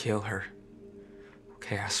I didn't kill her.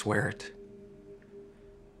 Okay, I swear it.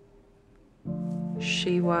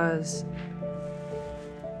 She was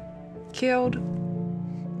killed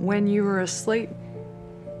when you were asleep?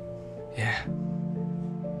 Yeah.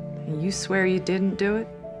 And you swear you didn't do it?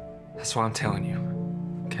 That's why I'm telling you.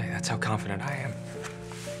 Okay, that's how confident I am.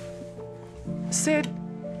 Sid,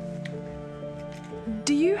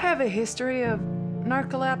 do you have a history of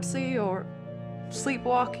narcolepsy or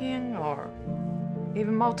sleepwalking or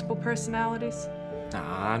even multiple personalities? Now,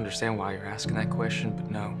 I understand why you're asking that question, but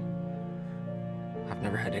no. I've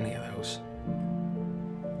never had any of those.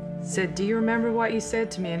 Sid, do you remember what you said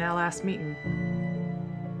to me in our last meeting?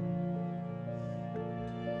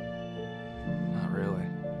 Not really.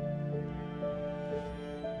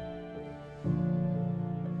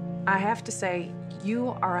 I have to say,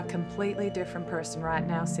 you are a completely different person right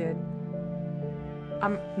now, Sid.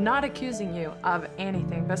 I'm not accusing you of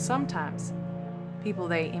anything, but sometimes people,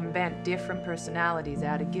 they invent different personalities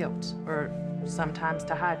out of guilt, or sometimes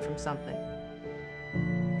to hide from something.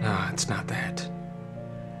 No, it's not that.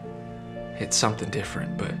 It's something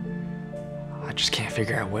different, but I just can't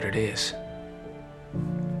figure out what it is.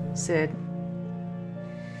 Sid.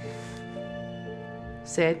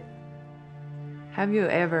 Sid, have you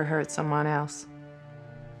ever hurt someone else?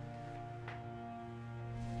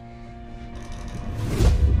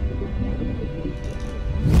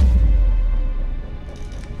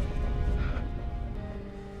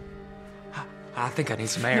 I think I need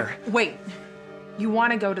some air. No, wait. You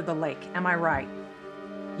want to go to the lake, am I right?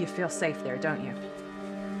 You feel safe there, don't you?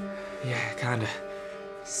 Yeah, kinda.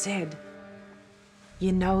 Sid,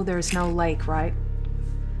 you know there's no lake, right?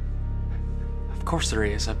 Of course there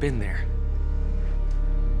is. I've been there.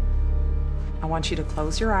 I want you to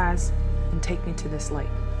close your eyes and take me to this lake.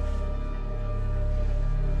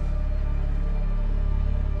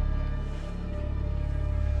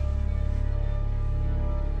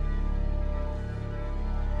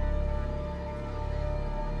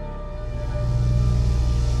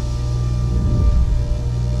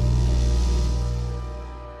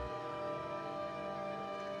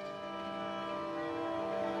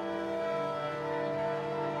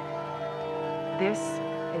 This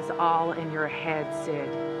is all in your head, Sid.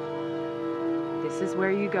 This is where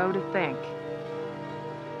you go to think.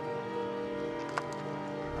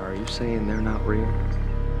 Are you saying they're not real?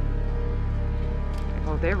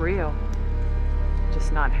 Oh, they're real.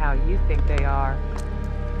 Just not how you think they are.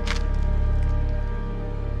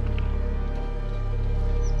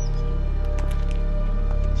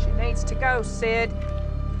 She needs to go, Sid.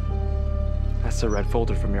 That's the red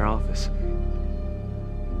folder from your office.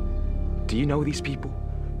 Do you know these people?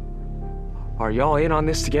 Are y'all in on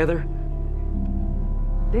this together?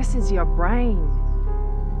 This is your brain.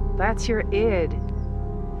 That's your id.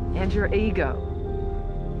 And your ego.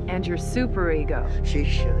 And your superego. She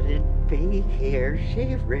shouldn't be here.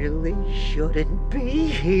 She really shouldn't be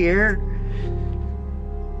here.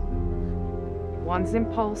 One's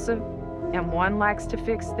impulsive, and one likes to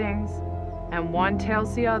fix things, and one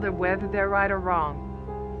tells the other whether they're right or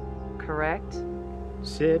wrong. Correct?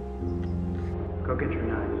 Sid, go get your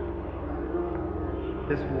knife.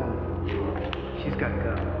 This woman, she's got to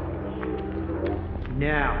go.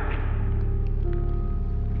 Now.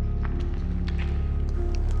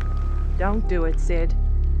 Don't do it, Sid.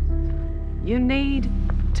 You need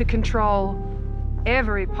to control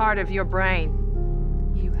every part of your brain.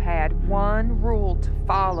 You had one rule to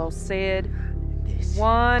follow, Sid.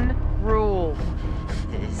 One rule.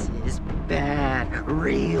 This is bad,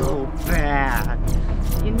 real bad.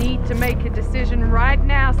 You need to make a decision right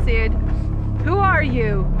now, Sid. Who are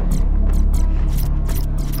you?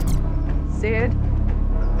 Sid?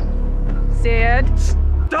 Sid?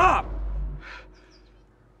 Stop!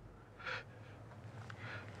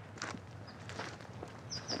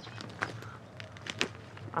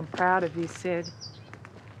 I'm proud of you, Sid.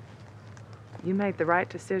 You made the right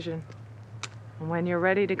decision. And when you're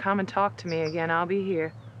ready to come and talk to me again, I'll be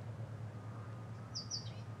here.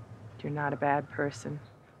 You're not a bad person.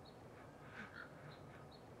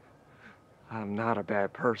 I'm not a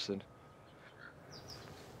bad person.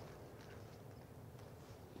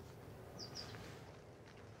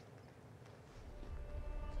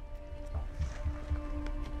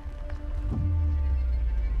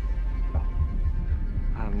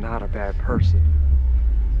 I'm not a bad person.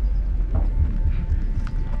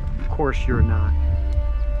 Of course you're not.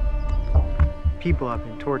 People have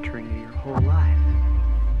been torturing you your whole life.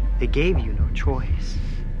 They gave you no choice.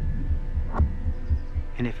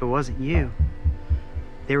 And if it wasn't you,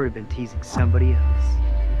 they would have been teasing somebody else.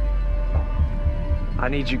 I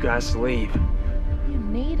need you guys to leave. You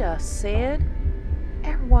need us, Sid.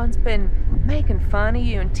 Everyone's been making fun of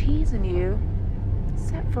you and teasing you,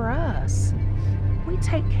 except for us. We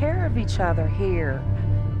take care of each other here.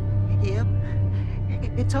 Yep.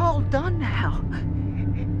 It's all done now.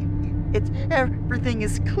 Everything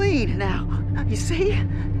is clean now. You see?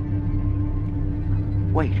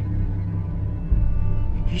 Wait.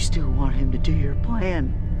 You still want him to do your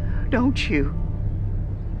plan, don't you?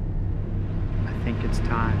 I think it's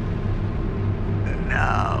time.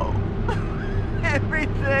 No.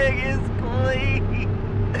 Everything is clean.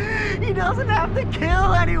 He doesn't have to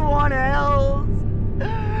kill anyone else.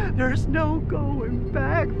 There's no going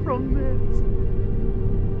back from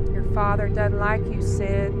this. Your father doesn't like you,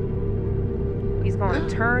 Sid. He's going to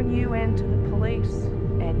turn you into the police,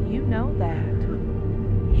 and you know that.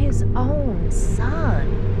 His own son.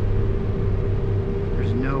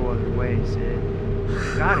 There's no other way, Sid.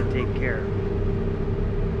 You gotta take care of it.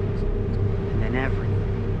 And then everything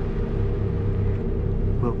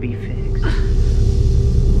will be fixed.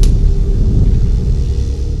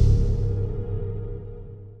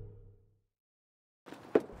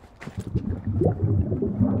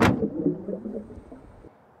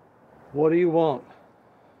 What do you want?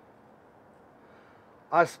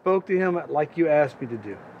 I spoke to him like you asked me to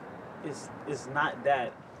do. It's not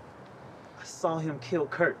that. I saw him kill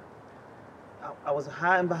Kurt. I was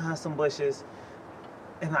hiding behind some bushes,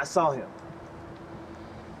 and I saw him.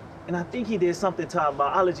 And I think he did something to our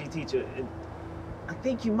biology teacher, and I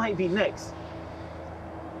think you might be next.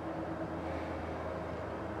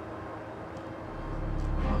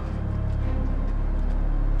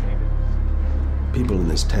 People in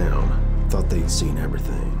this town thought they'd seen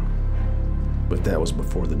everything. But that was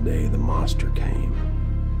before the day the monster came.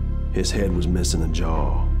 His head was missing a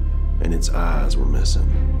jaw, and its eyes were missing,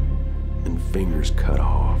 and fingers cut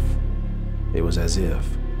off. It was as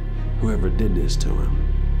if whoever did this to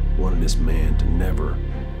him wanted this man to never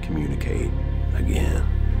communicate again.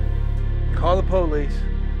 Call the police.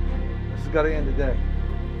 This has got to end today.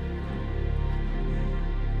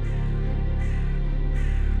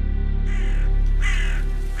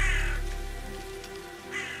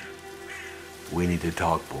 We need to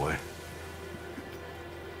talk, boy.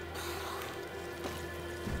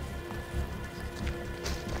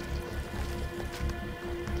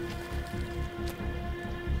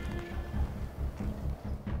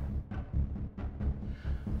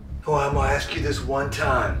 Oh, I'm gonna ask you this one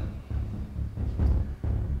time.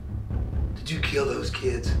 Did you kill those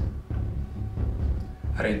kids?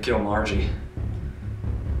 I didn't kill Margie.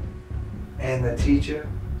 And the teacher?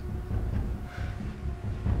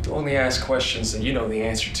 Only ask questions that you know the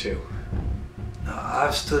answer to. Now,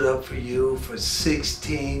 I've stood up for you for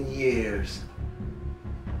 16 years.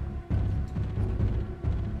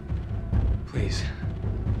 Please,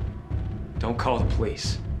 don't call the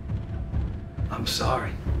police. I'm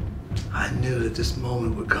sorry. I knew that this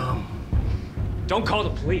moment would come. Don't call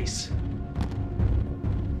the police.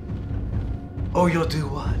 Or you'll do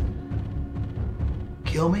what?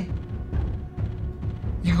 Kill me?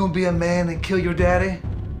 You gonna be a man and kill your daddy?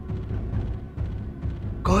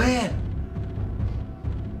 Go ahead.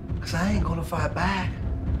 'Cause I ain't gonna fight back.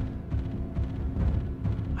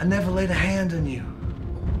 I never laid a hand on you.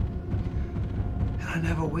 And I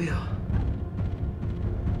never will.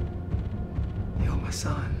 You're my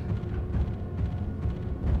son.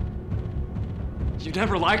 You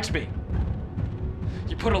never liked me.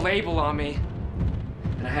 You put a label on me,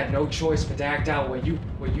 and I had no choice but to act out what you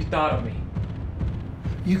thought of me.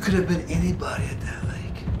 You could have been anybody at that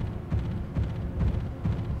lake.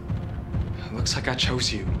 It looks like I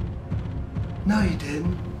chose you. No, you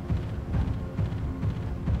didn't.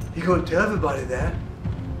 You're gonna tell everybody that.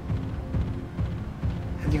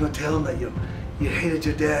 And you're gonna tell them that you hated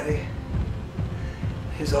your daddy.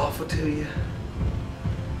 He was awful to you.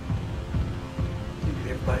 You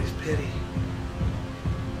get everybody's pity.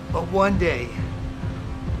 But one day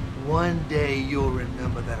you'll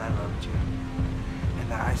remember that I loved you.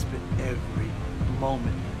 And that I spent every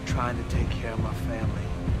moment trying to take care of my family.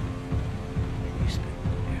 And you spent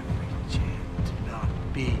every chance to not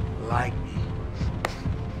be like me.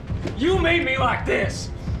 You made me like this!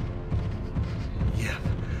 Yep.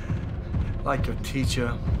 Like your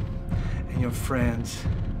teacher, and your friends,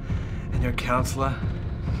 and your counselor.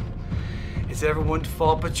 It's everyone's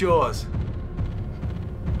fault but yours.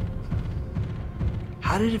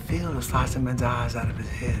 How did it feel to slice a man's eyes out of his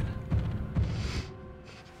head?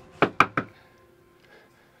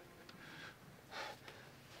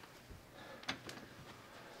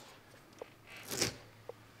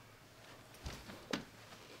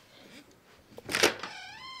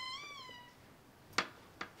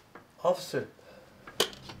 Officer.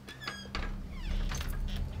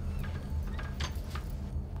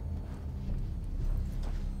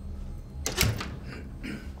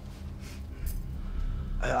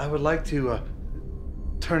 I would like to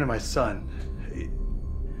turn to my son.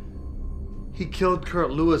 He killed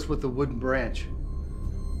Kurt Lewis with a wooden branch.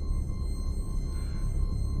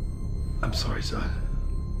 I'm sorry, son.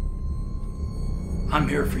 I'm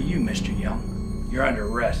here for you, Mr. Young. You're under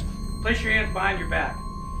arrest. Place your hands behind your back.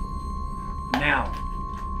 Now.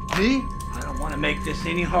 Me? I don't want to make this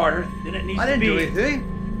any harder than it needs to be. I didn't do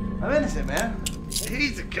anything. I'm innocent, man.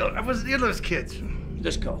 He's the killer. I wasn't near those kids.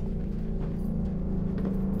 Just go.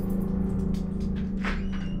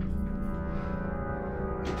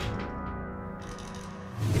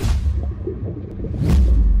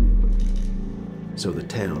 So the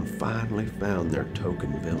town finally found their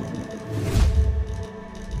token villain.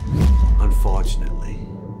 Unfortunately,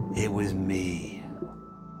 it was me.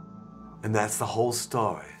 And that's the whole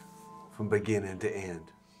story, from beginning to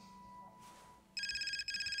end.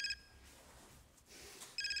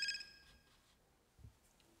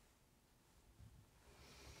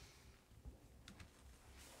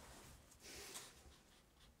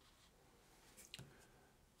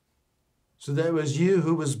 So that was you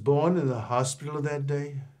who was born in the hospital that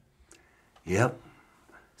day? Yep.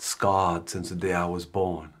 Scarred since the day I was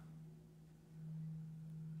born.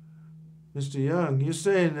 Mr. Young, you're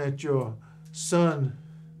saying that your son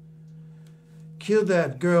killed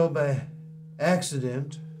that girl by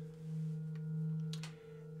accident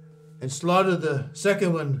and slaughtered the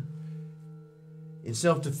second one in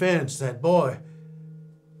self-defense, that boy,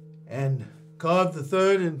 and carved the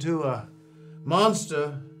third into a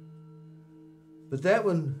monster, but that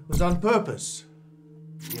one was on purpose.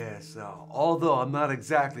 Yes, although I'm not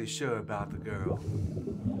exactly sure about the girl.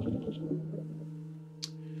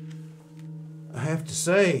 I have to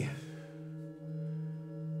say,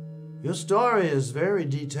 your story is very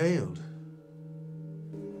detailed.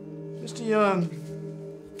 Mr. Young,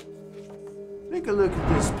 take a look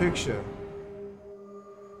at this picture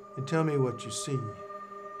and tell me what you see.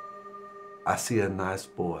 I see a nice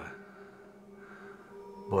boy,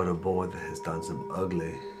 but a boy that has done some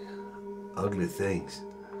ugly things.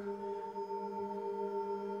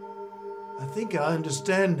 I think I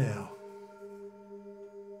understand now.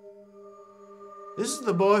 This is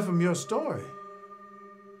the boy from your story.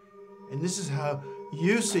 And this is how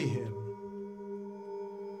you see him.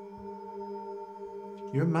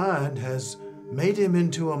 Your mind has made him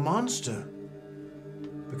into a monster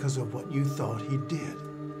because of what you thought he did.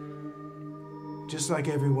 Just like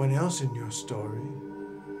everyone else in your story.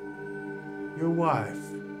 Your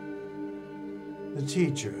wife, the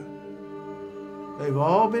teacher, they've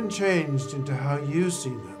all been changed into how you see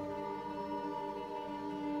them.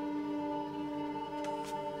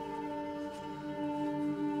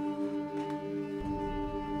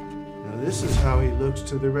 Now this is how he looks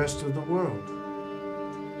to the rest of the world.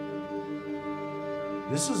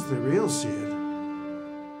 This is the real Sid.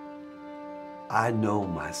 I know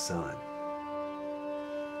my son.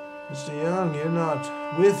 Mr. Young, you're not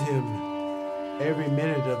with him every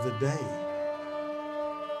minute of the day.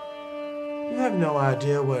 You have no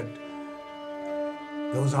idea what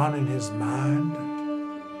goes on in his mind.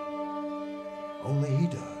 Only he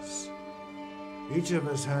does. Each of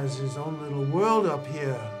us has his own little world up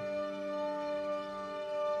here.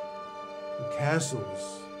 The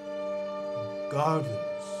castles, gardens,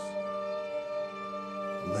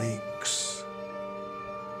 lakes,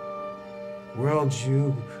 worlds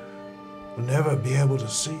you will never be able to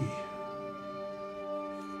see.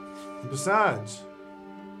 And besides,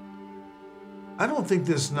 I don't think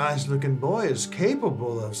this nice-looking boy is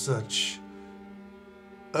capable of such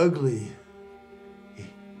ugly,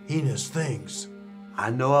 heinous things. I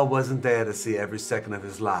know I wasn't there to see every second of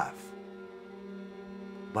his life,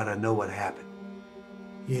 but I know what happened.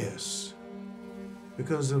 Yes,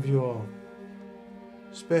 because of your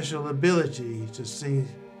special ability to see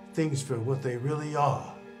things for what they really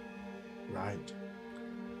are, right?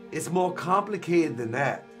 It's more complicated than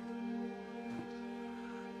that.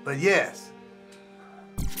 But yes,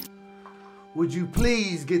 would you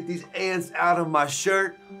please get these ants out of my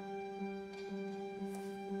shirt?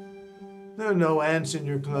 There are no ants in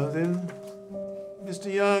your clothing.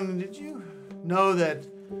 Mr. Young, did you know that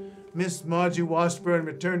Miss Margie Washburn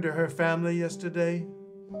returned to her family yesterday?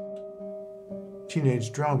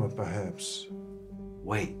 Teenage drama, perhaps.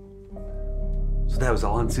 Wait, so that was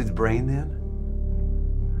all in Sid's brain then?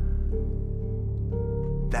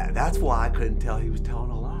 That's why I couldn't tell he was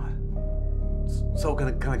telling a lie. So can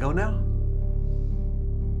I go now?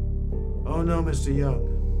 Oh no, Mr. Young.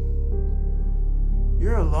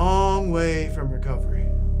 You're a long way from recovery.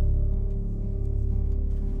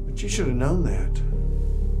 But you should have known that.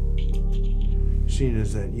 Seeing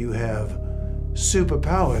as that you have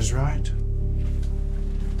superpowers, right?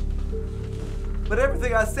 But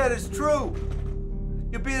everything I said is true.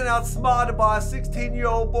 You're being outsmarted by a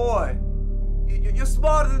 16-year-old boy. You're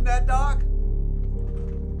smarter than that, Doc.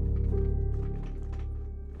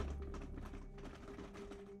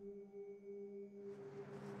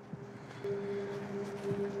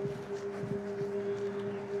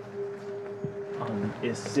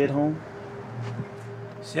 Is Sid home?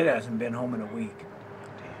 Sid hasn't been home in a week.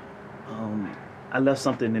 I left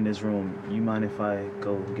something in his room. You mind if I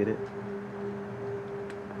go get it?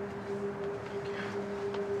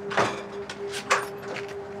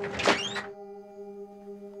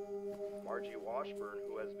 Margie Washburn,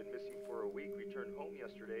 who has been missing for a week, returned home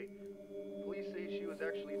yesterday. Police say she was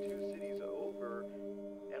actually 2 cities over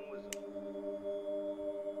and was...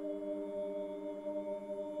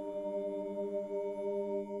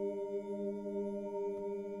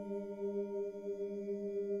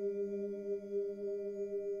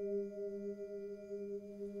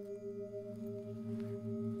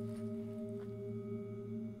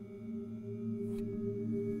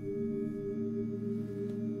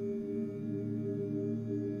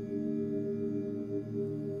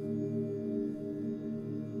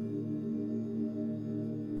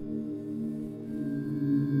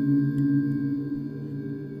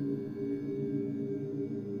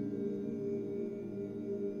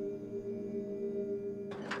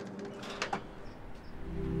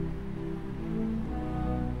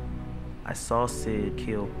 I saw Sid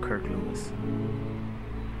kill Kirk Lewis.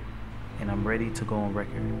 And I'm ready to go on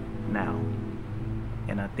record now.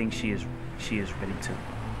 And I think she is ready too.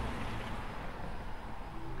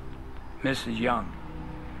 Mrs. Young,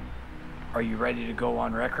 are you ready to go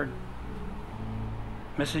on record?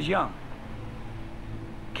 Mrs. Young,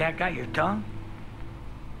 cat got your tongue?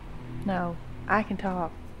 No, I can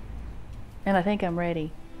talk. And I think I'm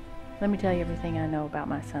ready. Let me tell you everything I know about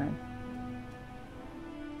my son.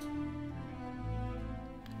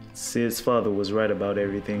 Sid's father was right about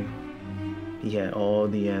everything. He had all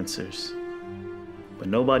the answers. But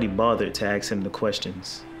nobody bothered to ask him the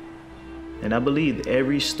questions. And I believed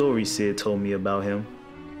every story Sid told me about him,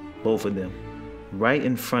 both of them, right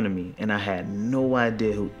in front of me, and I had no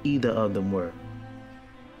idea who either of them were.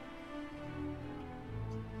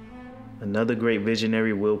 Another great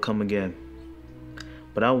visionary will come again.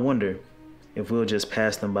 But I wonder if we'll just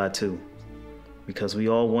pass them by too. Because we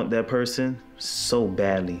all want that person so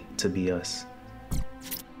badly to be us.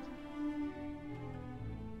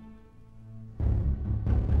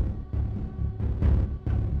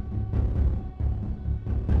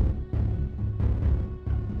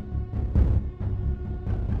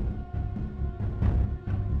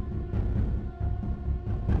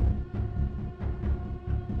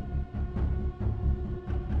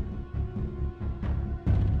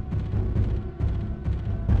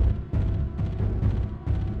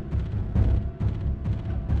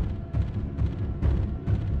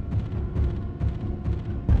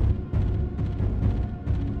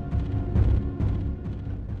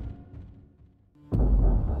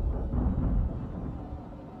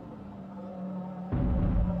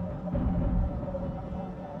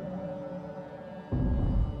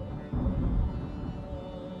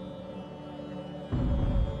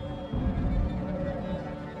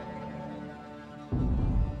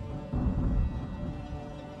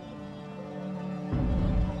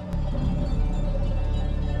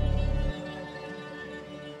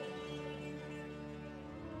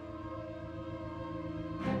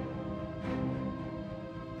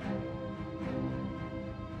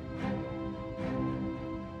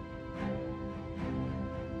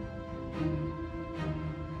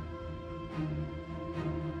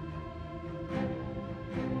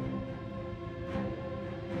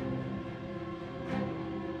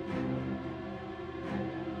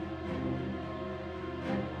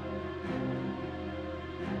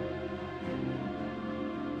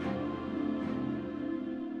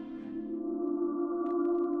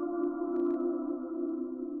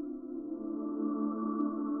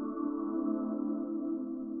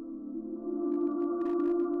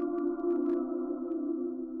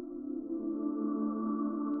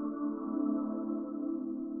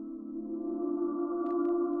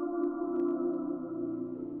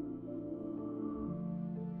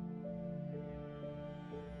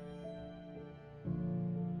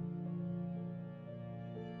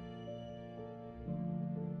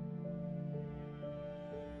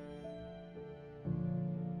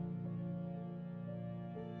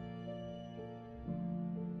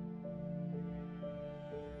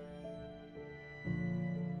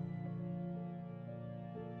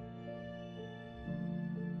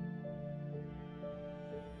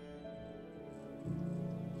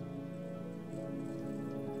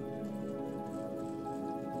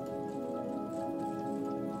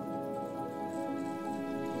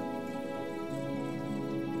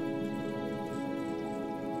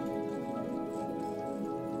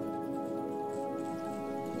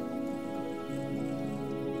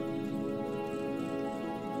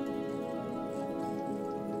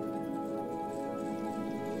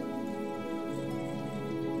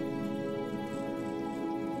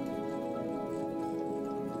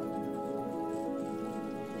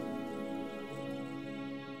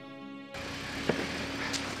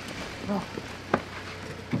 Oh.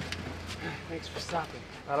 Thanks for stopping.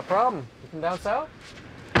 Not a problem. You from down south?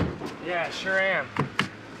 Yeah, sure am.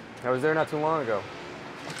 I was there not too long ago.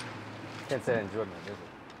 Can't say I enjoyed my visit.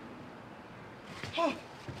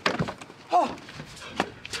 Oh!